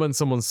 And then when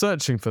someone's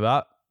searching for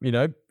that,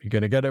 you're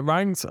going to get it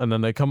ranked, and then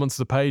they come onto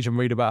the page and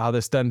read about how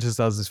this dentist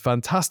has this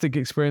fantastic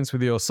experience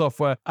with your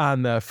software,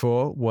 and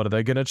therefore, what are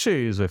they going to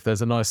choose? If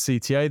there's a nice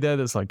CTA there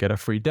that's like, get a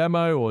free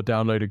demo or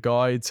download a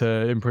guide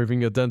to improving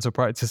your dental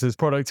practice's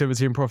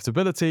productivity and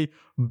profitability,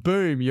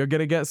 boom, you're going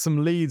to get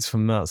some leads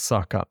from that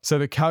sucker. So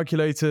the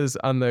calculators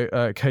and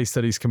the case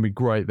studies can be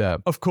great there.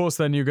 Of course,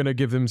 then you're going to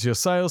give them to your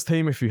sales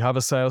team. If you have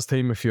a sales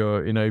team, if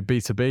you're,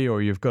 B2B,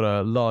 or you've got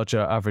a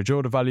larger average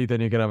order value,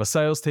 then you're going to have a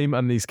sales team,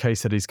 and these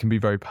case studies can be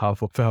very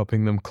powerful for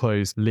helping them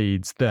close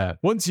leads there.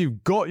 Once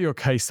you've got your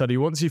case study,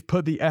 once you've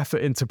put the effort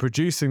into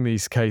producing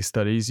these case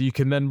studies, you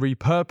can then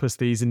repurpose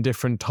these in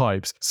different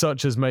types,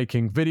 such as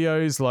making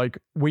videos like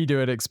we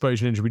do at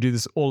Exposure Ninja. We do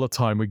this all the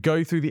time. We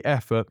go through the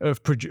effort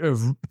of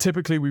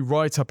typically we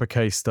write up a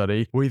case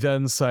study. We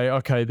then say,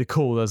 okay,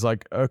 there's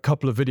like a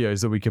couple of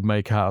videos that we could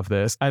make out of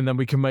this. And then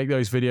we can make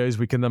those videos.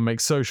 We can then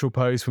make social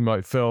posts. We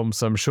might film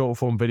some short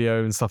form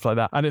video and stuff like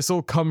that. And it's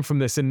all come from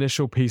this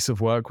initial piece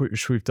of work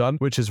which we've done,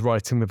 which is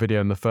writing the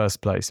video in the first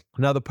place.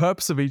 Now, the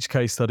purpose of each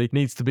case study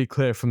needs to be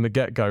clear from the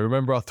get-go.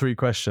 Remember our 3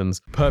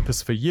 questions: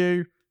 purpose for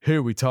you, who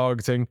are we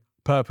targeting,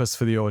 purpose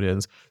for the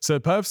audience. So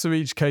the purpose of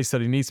each case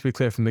study needs to be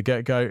clear from the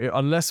get-go.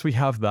 Unless we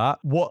have that,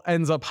 what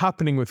ends up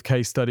happening with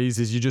case studies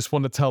is you just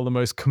want to tell the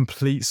most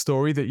complete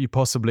story that you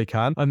possibly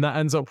can, and that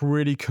ends up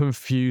really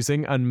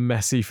confusing and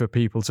messy for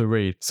people to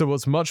read. So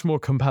what's much more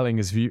compelling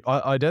is if you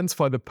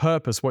identify the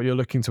purpose, what you're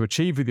looking to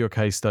achieve with your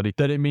case study,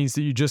 then it means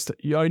that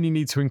you only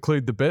need to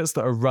include the bits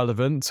that are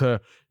relevant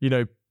to,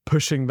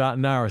 pushing that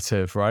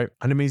narrative, right?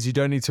 And it means you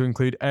don't need to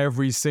include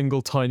every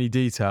single tiny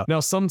detail.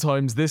 Now,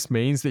 sometimes this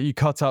means that you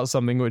cut out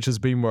something which has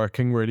been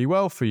working really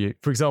well for you.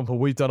 For example,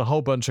 we've done a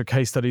whole bunch of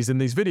case studies in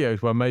these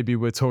videos where maybe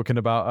we're talking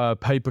about a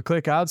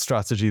pay-per-click ad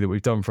strategy that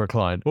we've done for a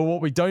client. Well,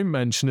 what we don't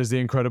mention is the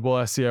incredible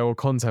SEO or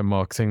content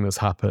marketing that's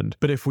happened.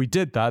 But if we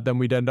did that, then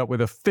we'd end up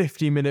with a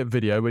 50-minute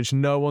video, which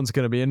no one's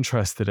going to be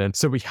interested in.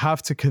 So we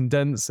have to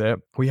condense it.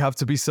 We have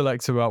to be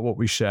selective about what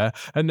we share.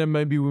 And then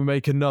maybe we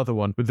make another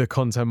one with the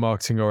content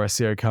marketing or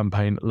SEO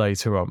campaign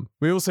later on.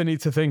 We also need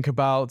to think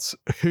about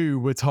who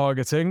we're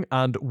targeting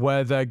and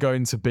where they're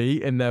going to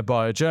be in their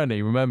buyer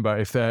journey. Remember,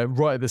 if they're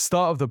right at the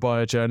start of the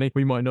buyer journey,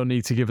 we might not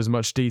need to give as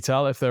much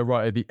detail. If they're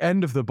right at the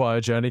end of the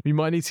buyer journey, we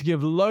might need to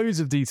give loads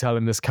of detail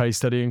in this case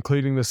study,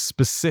 including the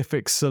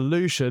specific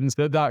solutions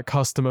that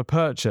customer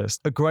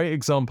purchased. A great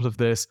example of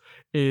this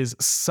is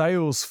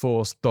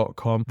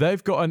Salesforce.com.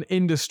 They've got an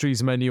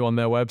industries menu on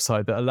their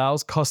website that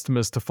allows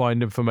customers to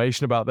find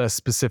information about their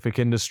specific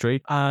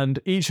industry, and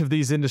each of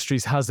these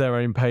industries has their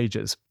own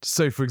pages.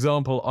 So for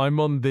example, I'm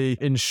on the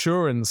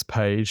insurance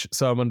page,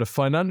 so I'm under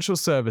financial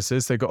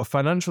services. They've got a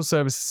financial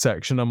services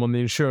section. I'm on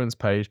the insurance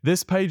page.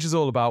 This page is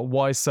all about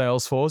why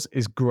Salesforce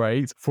is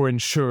great for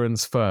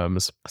insurance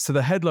firms. So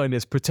the headline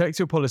is "Protect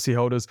your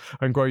policyholders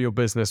and grow your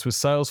business with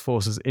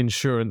Salesforce's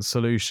insurance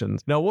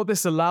solutions." Now, what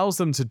this allows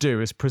them to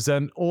do is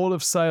present all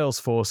of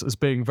Salesforce as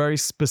being very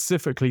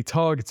specifically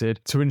targeted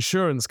to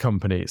insurance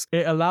companies.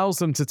 It allows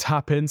them to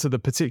tap into the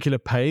particular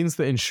pains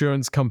that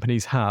insurance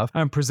companies have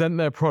and present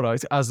their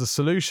product as a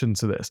solution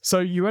to this. So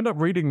you end up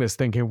reading this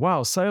thinking,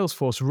 wow,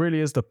 Salesforce really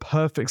is the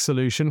perfect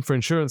solution for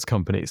insurance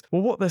companies.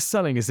 Well, what they're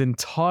selling is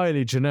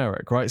entirely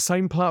generic, right?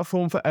 Same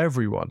platform for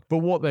everyone. But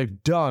what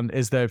they've done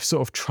is they've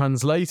sort of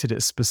translated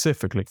it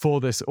specifically for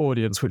this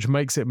audience, which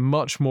makes it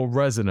much more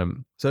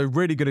resonant. So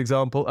really good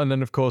example. And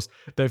then of course,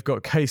 they've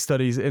got case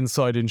studies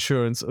inside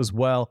insurance as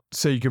well.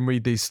 So you can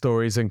read these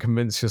stories and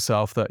convince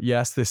yourself that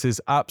yes, this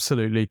is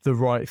absolutely the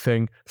right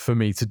thing for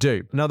me to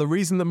do. Now, the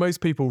reason that most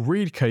people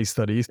read case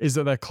studies is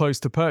that they're close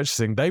to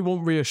purchasing. They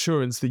want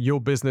reassurance that your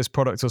business,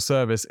 product or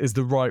service is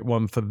the right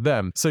one for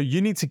them. So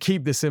you need to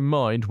keep this in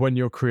mind when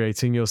you're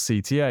creating your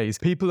CTAs.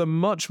 People are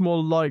much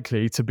more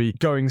likely to be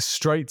going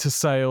straight to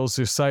sales,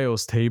 your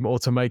sales team, or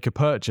to make a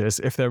purchase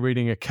if they're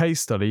reading a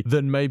case study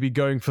than maybe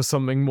going for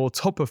something more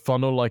top of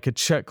funnel like a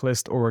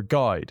checklist or a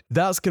guide.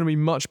 That's going to be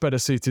much better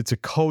suited to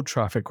cold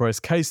traffic, whereas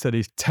case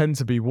studies tend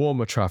to be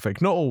warmer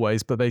traffic. Not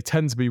always, but they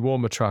tend to be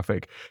warmer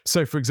traffic.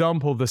 So for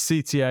example, the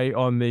CTA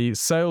on the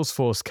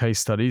Salesforce case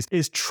studies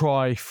is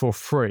try for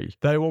free.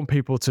 They want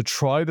people to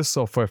try the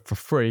software for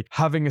free,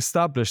 having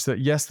established that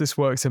yes, this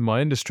works in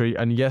my industry,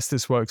 and yes,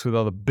 this works with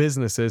other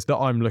businesses that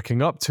I'm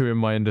looking up to in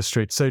my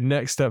industry. So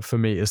next step for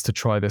me is to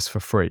try this for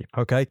free.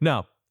 Okay,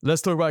 now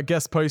let's talk about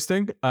guest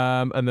posting,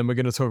 and then we're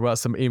going to talk about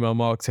some email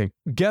marketing.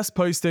 Guest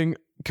posting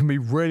can be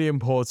really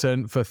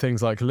important for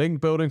things like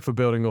link building, for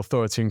building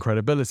authority and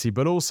credibility,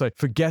 but also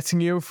for getting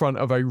you in front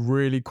of a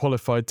really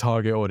qualified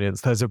target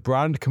audience. There's a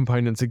brand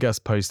component to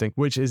guest posting,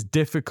 which is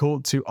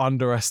difficult to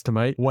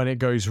underestimate when it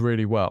goes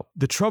really well.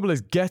 The trouble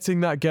is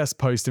getting that guest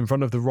post in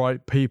front of the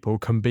right people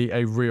can be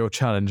a real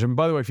challenge. And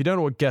by the way, if you don't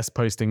know what guest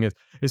posting is,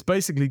 it's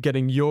basically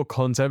getting your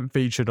content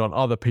featured on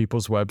other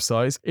people's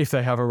websites if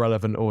they have a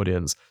relevant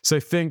audience. So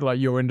think like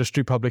your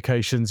industry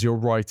publications, you're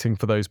writing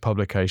for those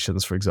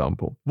publications, for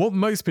example. What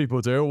most people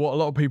do, or what a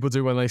lot of people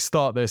do when they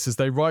start this, is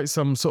they write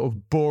some sort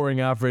of boring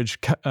average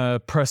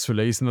press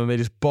release and then they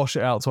just bosh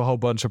it out to a whole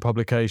bunch of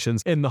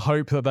publications in the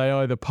hope that they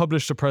either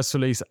publish the press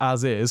release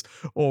as is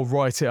or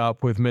write it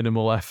up with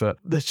minimal effort.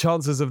 The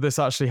chances of this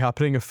actually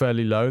happening are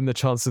fairly low, and the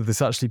chances of this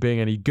actually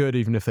being any good,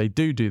 even if they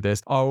do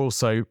this, are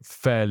also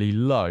fairly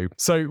low.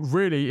 So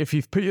really, if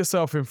you put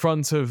yourself in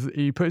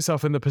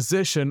the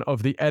position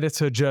of the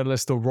editor,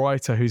 journalist or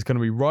writer who's going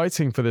to be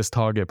writing for this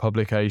target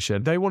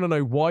publication, they want to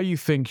know why you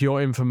think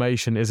your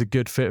information is a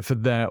good fit for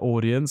their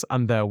audience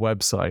and their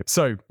website.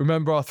 So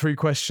remember our 3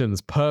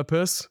 questions: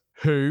 purpose,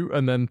 who,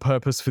 and then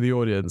purpose for the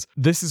audience.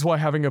 This is why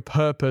having a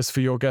purpose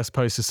for your guest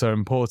post is so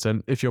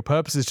important. If your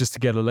purpose is just to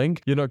get a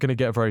link, you're not going to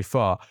get very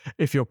far.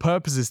 If your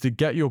purpose is to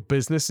get your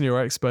business and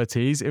your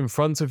expertise in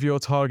front of your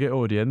target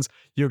audience,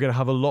 you're going to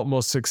have a lot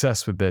more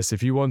success with this.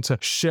 If you want to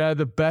share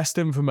the best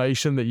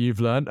information that you've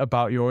learned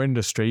about your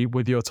industry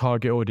with your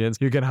target audience,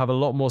 you're going to have a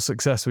lot more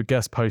success with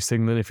guest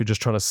posting than if you're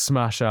just trying to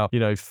smash out,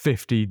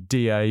 50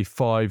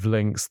 DA5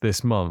 links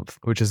this month,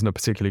 which isn't a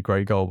particularly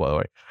great goal, by the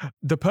way.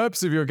 The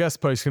purpose of your guest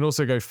post can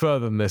also go further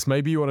than this.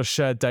 Maybe you want to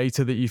share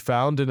data that you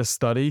found in a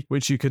study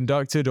which you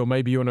conducted, or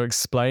maybe you want to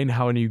explain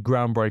how a new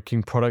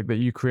groundbreaking product that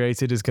you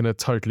created is going to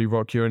totally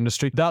rock your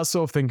industry. That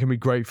sort of thing can be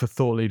great for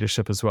thought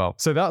leadership as well.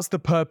 So that's the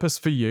purpose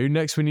for you.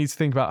 Next, we need to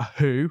think about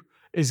who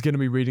is going to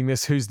be reading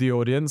this, who's the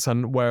audience,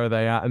 and where are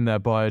they at in their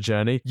buyer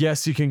journey.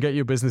 Yes, you can get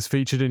your business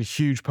featured in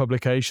huge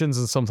publications,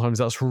 and sometimes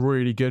that's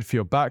really good for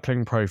your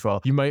backlink profile.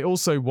 You may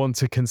also want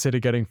to consider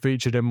getting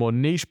featured in more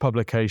niche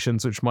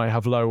publications which might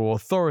have lower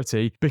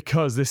authority,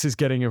 because this is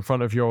getting in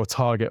front of your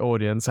target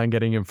audience and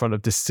getting in front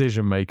of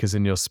decision makers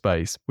in your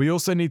space. We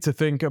also need to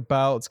think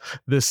about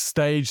the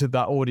stage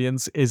that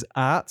audience is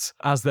at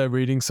as they're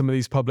reading some of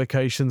these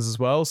publications as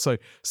well. So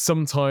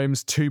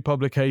sometimes 2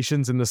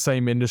 publications in the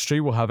same industry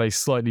will have a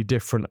slightly different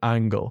different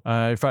angle.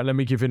 In fact, let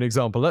me give you an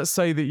example. Let's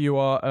say that you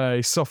are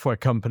a software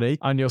company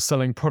and you're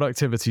selling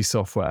productivity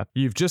software.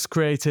 You've just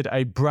created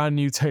a brand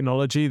new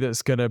technology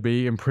that's going to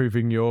be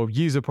improving your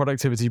user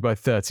productivity by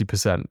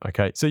 30%.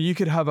 Okay, so you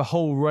could have a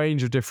whole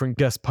range of different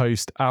guest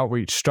post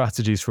outreach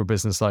strategies for a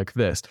business like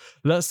this.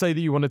 Let's say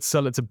that you wanted to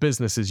sell it to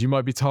businesses. You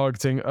might be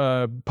targeting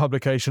a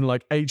publication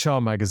like HR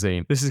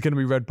Magazine. This is going to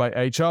be read by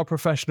HR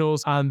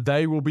professionals, and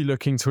they will be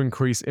looking to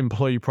increase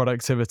employee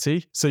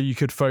productivity. So you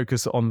could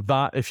focus on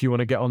that if you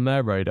want to get on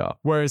their radar.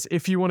 Whereas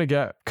if you want to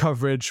get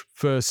coverage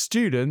for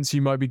students,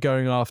 you might be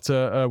going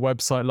after a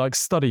website like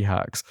Study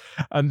Hacks.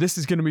 And this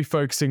is going to be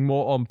focusing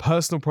more on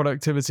personal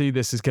productivity.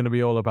 This is going to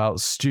be all about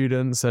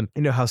students and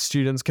how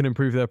students can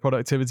improve their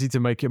productivity to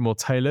make it more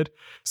tailored.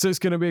 So it's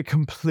going to be a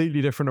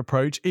completely different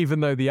approach,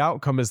 even though the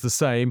outcome is the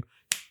same.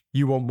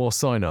 You want more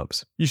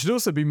signups. You should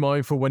also be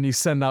mindful when you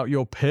send out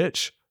your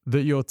pitch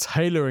that you're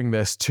tailoring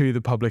this to the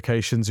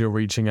publications you're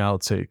reaching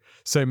out to.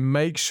 So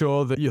make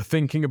sure that you're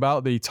thinking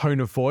about the tone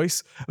of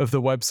voice of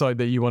the website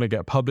that you want to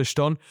get published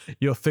on.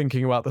 You're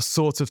thinking about the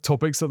sort of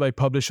topics that they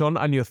publish on,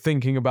 and you're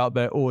thinking about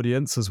their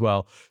audience as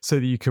well, so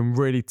that you can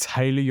really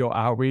tailor your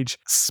outreach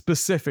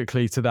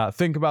specifically to that.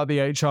 Think about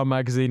the HR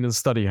Magazine and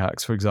Study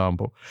Hacks, for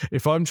example.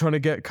 If I'm trying to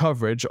get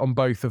coverage on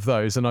both of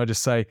those and I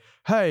just say,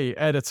 hey,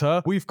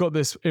 editor, we've got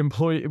this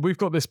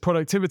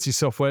productivity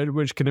software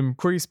which can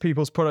increase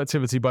people's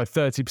productivity by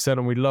 30%,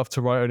 and we'd love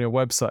to write on your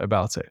website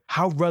about it.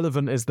 How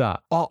relevant is that?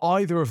 Are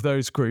either of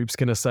those groups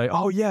going to say,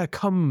 oh yeah,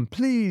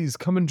 please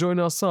come and join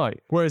our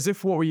site? Whereas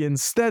if what we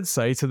instead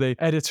say to the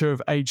editor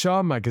of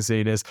HR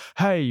Magazine is,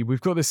 hey,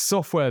 we've got this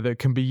software that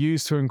can be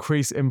used to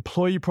increase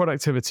employee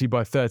productivity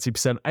by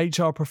 30%.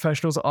 HR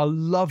professionals are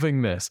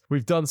loving this.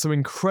 We've done some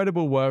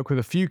incredible work with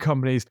a few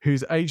companies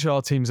whose HR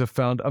teams have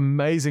found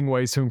amazing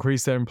ways to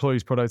increase their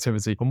employees'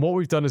 productivity. And what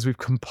we've done is we've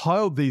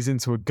compiled these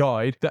into a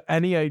guide that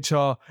any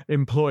HR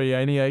employee,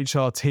 any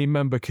HR team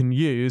member can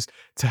use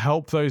to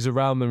help those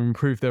around them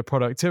improve their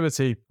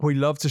productivity. We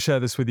love to share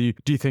this with you.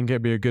 Do you think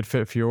it'd be a good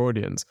fit for your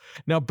audience?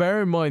 Now,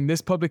 bear in mind,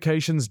 this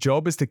publication's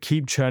job is to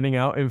keep churning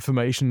out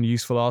information and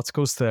useful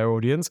articles to their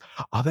audience.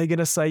 Are they going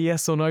to say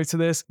yes or no to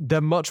this? They're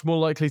much more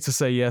likely to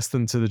say yes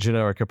than to the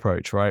generic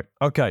approach, right?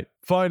 Okay.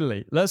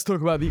 Finally, let's talk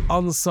about the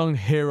unsung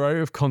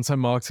hero of content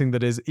marketing,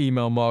 that is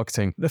email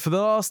marketing. For the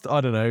last,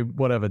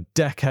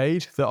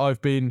 decade that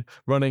I've been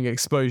running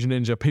Exposure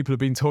Ninja, people have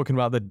been talking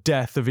about the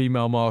death of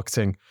email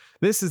marketing.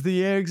 This is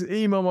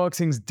email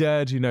marketing's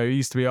dead. It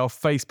used to be our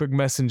Facebook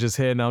messengers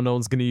here. Now no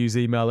one's going to use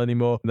email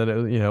anymore. And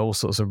then, all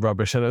sorts of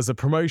rubbish. And as a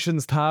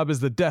promotions tab is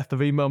the death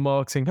of email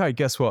marketing. Hey,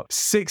 guess what?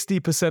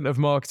 60% of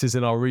marketers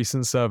in our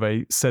recent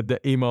survey said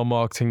that email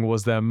marketing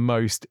was their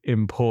most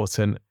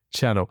important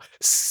channel.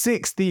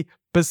 60%.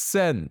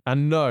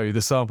 And no,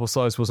 the sample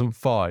size wasn't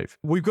 5.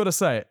 We've got to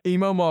say it.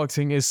 Email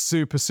marketing is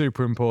super,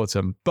 super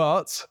important.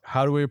 But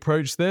how do we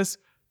approach this?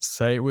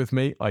 Say it with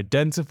me.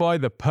 Identify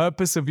the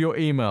purpose of your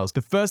emails.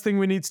 The first thing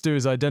we need to do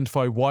is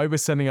identify why we're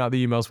sending out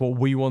the emails, what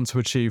we want to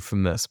achieve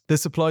from this.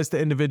 This applies to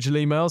individual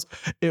emails.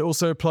 It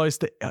also applies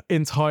to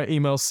entire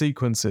email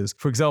sequences.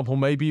 For example,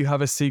 maybe you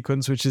have a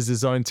sequence which is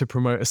designed to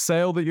promote a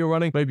sale that you're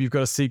running. Maybe you've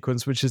got a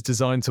sequence which is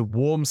designed to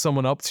warm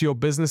someone up to your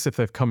business if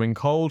they've come in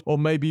cold. Or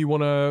maybe you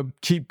want to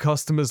keep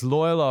customers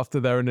loyal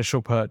after their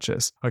initial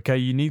purchase. Okay,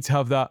 you need to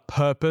have that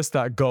purpose,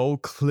 that goal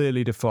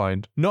clearly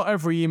defined. Not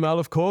every email,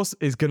 of course,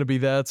 is going to be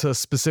there to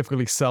specifically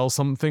sell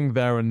something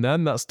there and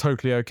then. That's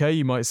totally okay.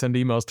 You might send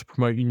emails to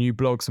promote your new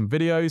blogs and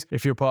videos.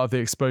 If you're part of the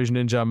Exposure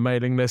Ninja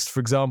mailing list, for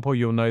example,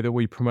 you'll know that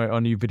we promote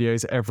our new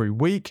videos every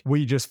week.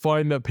 We just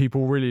find that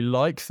people really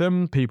like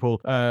them.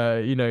 People,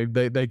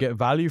 they get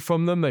value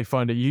from them. They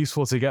find it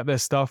useful to get their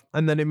stuff.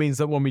 And then it means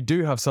that when we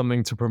do have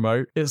something to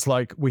promote, it's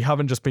like we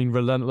haven't just been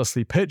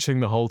relentlessly pitching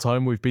the whole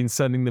time. We've been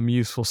sending them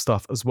useful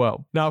stuff as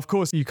well. Now, of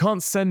course, you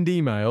can't send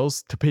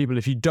emails to people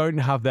if you don't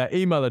have their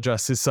email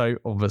addresses. So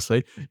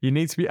obviously, you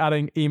need to be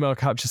adding email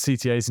capture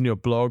CTAs in your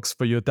blogs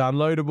for your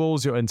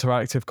downloadables, your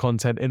interactive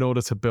content in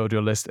order to build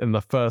your list in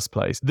the first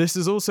place. This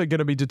is also going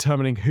to be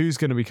determining who's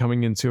going to be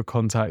coming into your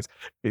contact,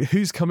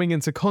 who's coming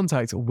into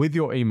contact with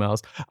your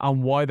emails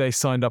and why they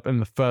signed up in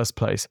the first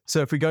place.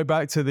 So if we go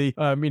back to the,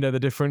 the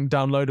different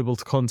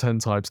downloadable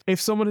content types,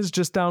 if someone has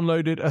just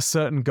downloaded a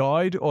certain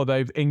guide or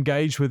they've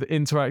engaged with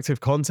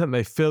interactive content,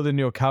 they filled in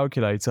your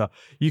calculator,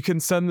 you can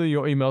send them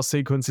your email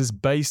sequences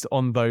based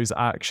on those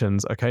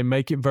actions. Okay,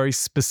 make it very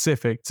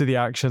specific to the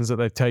actions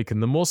that they've taken.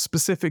 The more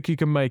specific you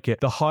can make it,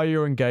 the higher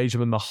your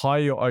engagement, the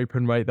higher your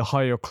open rate, the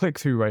higher your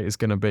click-through rate is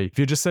going to be. If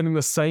you're just sending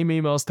the same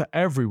emails to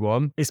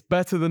everyone, it's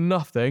better than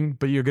nothing,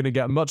 but you're going to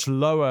get much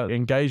lower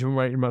engagement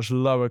rate, much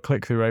lower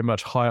click-through rate,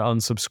 much higher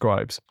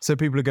unsubscribes. So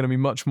people are going to be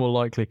much more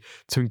likely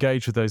to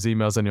engage with those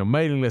emails on your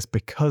mailing list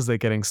because they're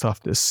getting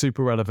stuff that's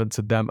super relevant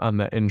to them and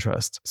their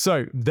interests.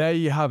 So there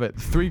you have it.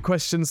 3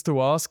 questions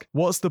to ask.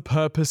 What's the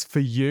purpose for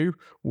you?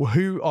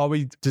 Who are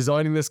we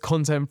designing this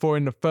content for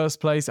in the first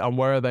place? And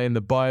where are they in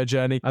the buyer buyer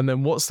journey, and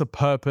then what's the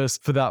purpose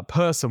for that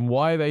person?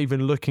 Why are they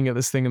even looking at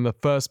this thing in the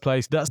first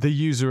place? That's the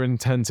user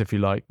intent, if you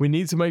like. We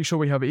need to make sure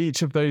we have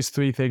each of those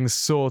three things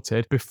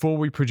sorted before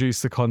we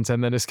produce the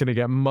content, then it's going to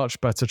get much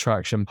better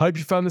traction. Hope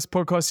you found this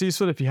podcast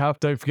useful. If you have,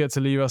 don't forget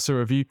to leave us a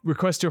review.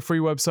 Request your free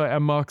website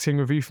and marketing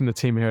review from the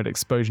team here at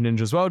Exposure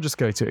Ninja as well. Just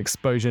go to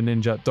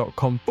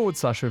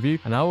exposureninja.com/review,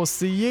 and I will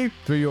see you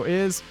through your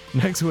ears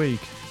next week.